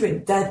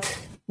 1800s that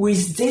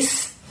with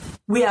this,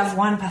 we have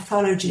one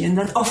pathology, and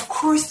that, of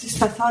course, this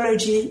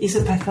pathology is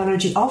a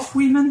pathology of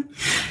women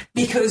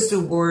because the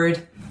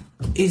word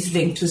is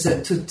linked to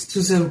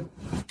the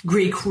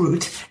Greek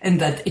root, and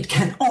that it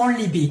can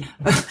only be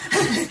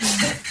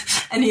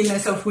an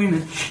illness of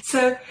women.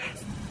 So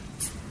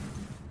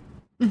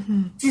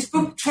this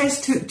book tries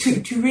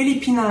to really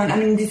pin on, I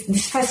mean,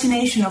 this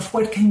fascination of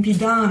what can be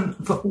done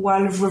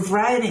while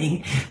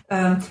rewriting,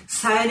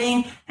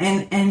 citing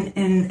and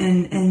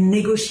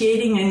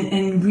negotiating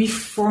and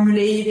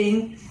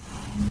reformulating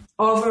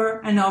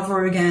over and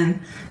over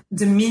again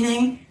the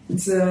meaning,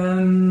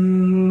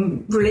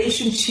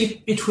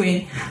 relationship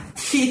between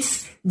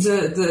fits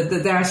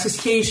their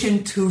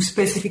association to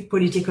specific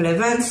political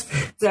events,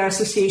 their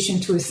association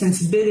to a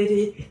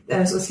sensibility,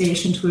 their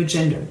association to a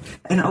gender,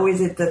 and how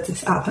is it that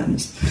this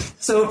happens?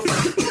 So,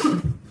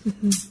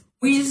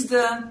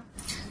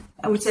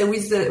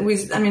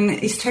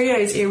 hysteria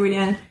is here really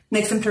an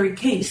exemplary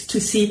case to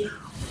see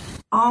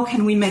how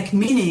can we make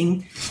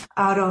meaning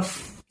out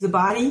of the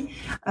body,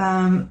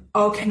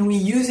 how can we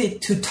use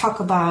it to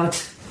talk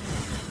about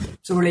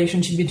the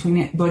relationship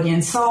between body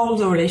and soul,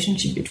 the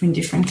relationship between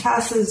different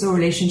classes, the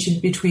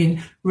relationship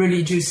between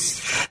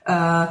religious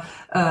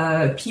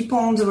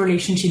people, the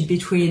relationship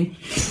between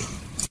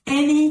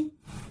anything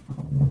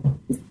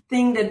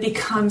that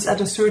becomes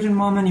at a certain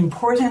moment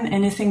important,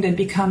 anything that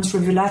becomes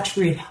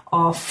revelatory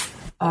of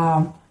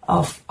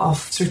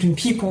certain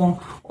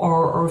people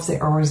or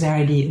their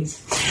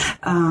ideas.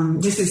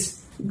 This is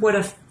one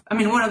of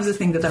the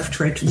things that I've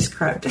tried to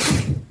describe.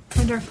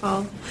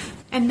 Wonderful.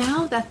 And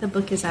now that the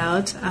book is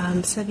out,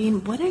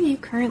 Savine, what are you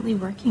currently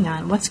working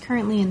on? What's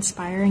currently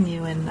inspiring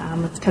you, and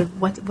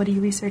what are you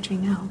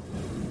researching now?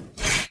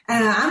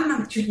 I'm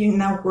actually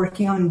now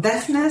working on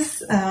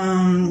deafness.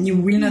 You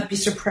will not be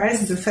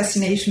surprised. The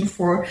fascination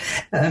for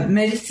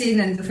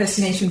medicine and the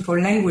fascination for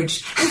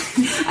language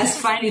has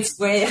found its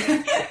way.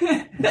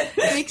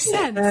 Makes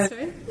sense,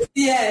 right?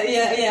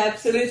 Yeah,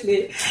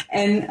 absolutely.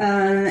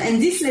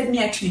 And this led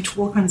me actually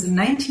to work on the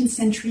 19th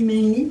century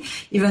mainly,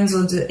 even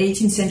though the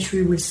 18th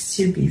century will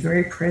still be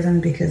very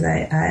present because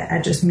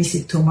I just miss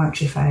it too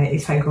much if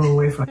I go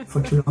away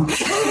for too long.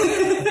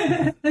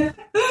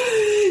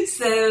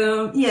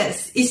 So,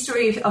 yes,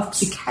 history of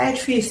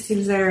psychiatry is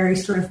still there,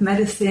 history of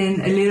medicine,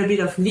 a little bit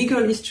of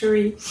legal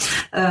history,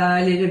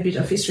 a little bit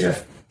of history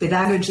of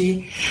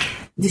pedagogy.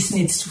 This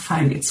needs to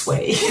find its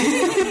way.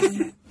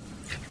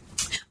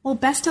 Well,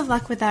 best of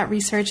luck with that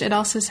research. It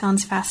also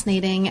sounds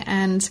fascinating,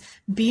 and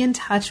be in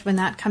touch when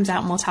that comes out,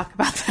 and we'll talk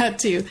about that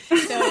too.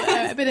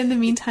 So, but in the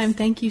meantime,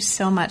 thank you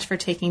so much for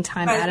taking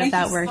time out of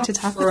that work to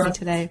talk with me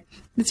today.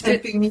 It's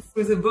helping me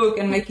through the book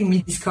and making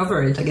me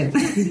discover it again.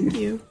 Thank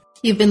you.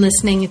 You've been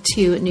listening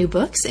to New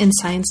Books in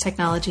Science,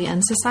 Technology,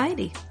 and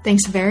Society.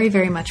 Thanks very,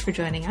 very much for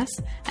joining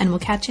us, and we'll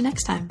catch you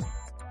next time.